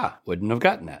 Wouldn't have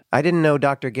gotten that. I didn't know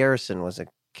Dr. Garrison was a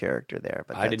character there.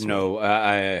 But I didn't know.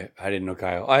 I didn't know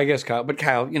Kyle. I guess Kyle, but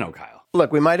Kyle, you know Kyle.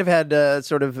 Look, we might have had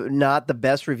sort of not the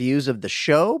best reviews of the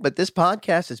show, but this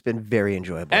podcast has been very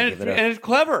enjoyable. And it's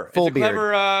clever.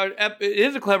 It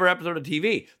is a clever episode of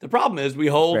TV. The problem is we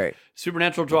hold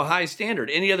Supernatural to a high standard.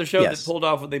 Any other show that pulled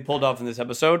off what they pulled off in this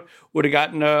episode would have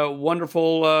gotten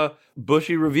wonderful,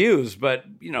 bushy reviews. But,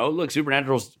 you know, look,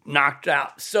 Supernatural's knocked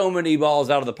out so many balls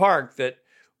out of the park that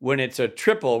when it's a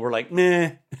triple, we're like,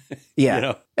 meh. Yeah. You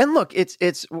know? And look,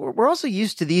 we're also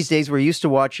used to these days, we're used to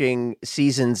watching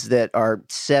seasons that are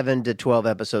 7 to 12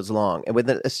 episodes long. And with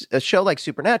a show like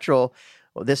Supernatural,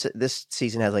 well, this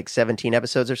season has like 17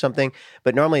 episodes or something,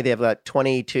 but normally they have about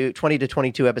 20 to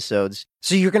 22 episodes.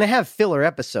 So you're going to have filler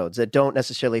episodes that don't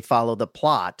necessarily follow the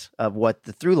plot of what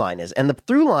the through line is. And the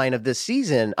through line of this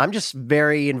season, I'm just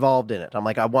very involved in it. I'm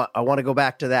like, I want to go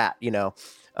back to that, you know.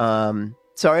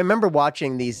 So I remember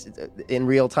watching these in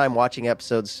real time, watching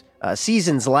episodes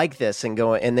seasons like this and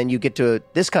then you get to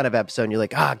this kind of episode and you're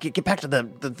like, get back to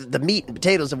the meat and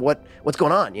potatoes of what's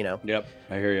going on, you know? Yep,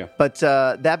 I hear you. But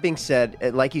that being said,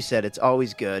 like you said, it's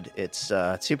always good. It's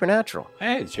supernatural.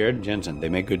 Hey, it's Jared and Jensen. They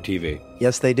make good TV.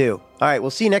 Yes, they do. All right,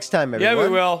 we'll see you next time, everyone. Yeah, we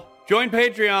will. Join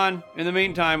Patreon. In the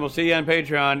meantime, we'll see you on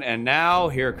Patreon. And now,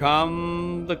 here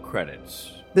come the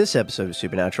credits. This episode of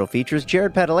Supernatural features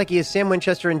Jared Padalecki as Sam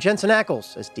Winchester and Jensen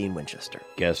Ackles as Dean Winchester.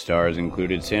 Guest stars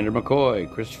included Sandra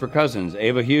McCoy, Christopher Cousins,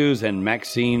 Ava Hughes, and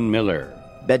Maxine Miller.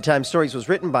 Bedtime Stories was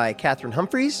written by Catherine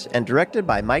Humphreys and directed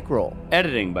by Mike Roll.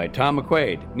 Editing by Tom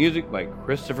McQuaid. Music by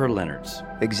Christopher Leonards.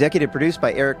 Executive produced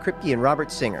by Eric Kripke and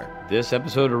Robert Singer. This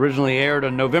episode originally aired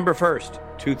on November 1st,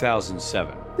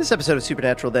 2007. This episode of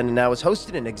Supernatural Then and Now is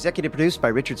hosted and executive produced by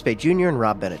Richard Spade Jr. and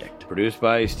Rob Benedict. Produced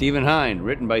by Stephen Hine.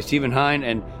 Written by Stephen Hine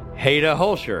and Haida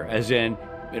Holscher, as in,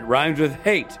 it rhymes with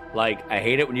hate. Like, I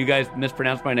hate it when you guys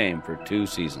mispronounce my name for 2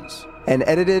 seasons. And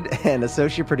edited and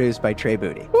associate produced by Trey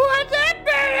Booty. What's that,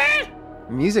 baby?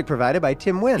 Music provided by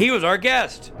Tim Wynn. He was our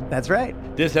guest. That's right.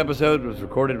 This episode was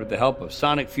recorded with the help of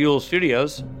Sonic Fuel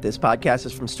Studios. This podcast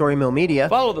is from Story Mill Media.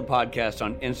 Follow the podcast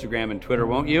on Instagram and Twitter,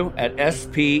 won't you? At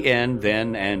SPN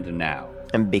Then and Now.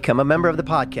 And become a member of the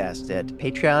podcast at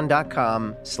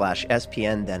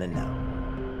patreon.com/SPN Then and Now.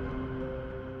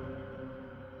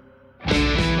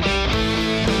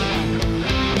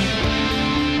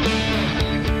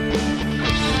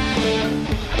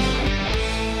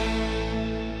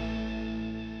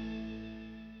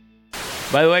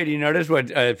 By the way, do you notice what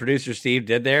producer Steve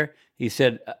did there? He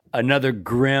said, another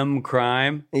grim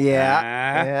crime.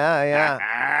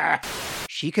 Yeah.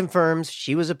 She confirms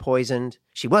she was poisoned.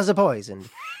 She was poisoned.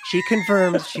 She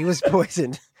confirms she was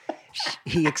poisoned.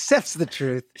 He accepts the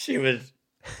truth. She was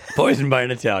poisoned by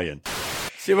an Italian.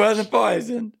 She wasn't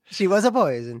poisoned. She was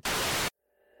poisoned.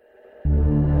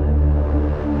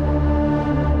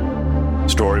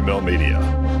 Story Mill Media.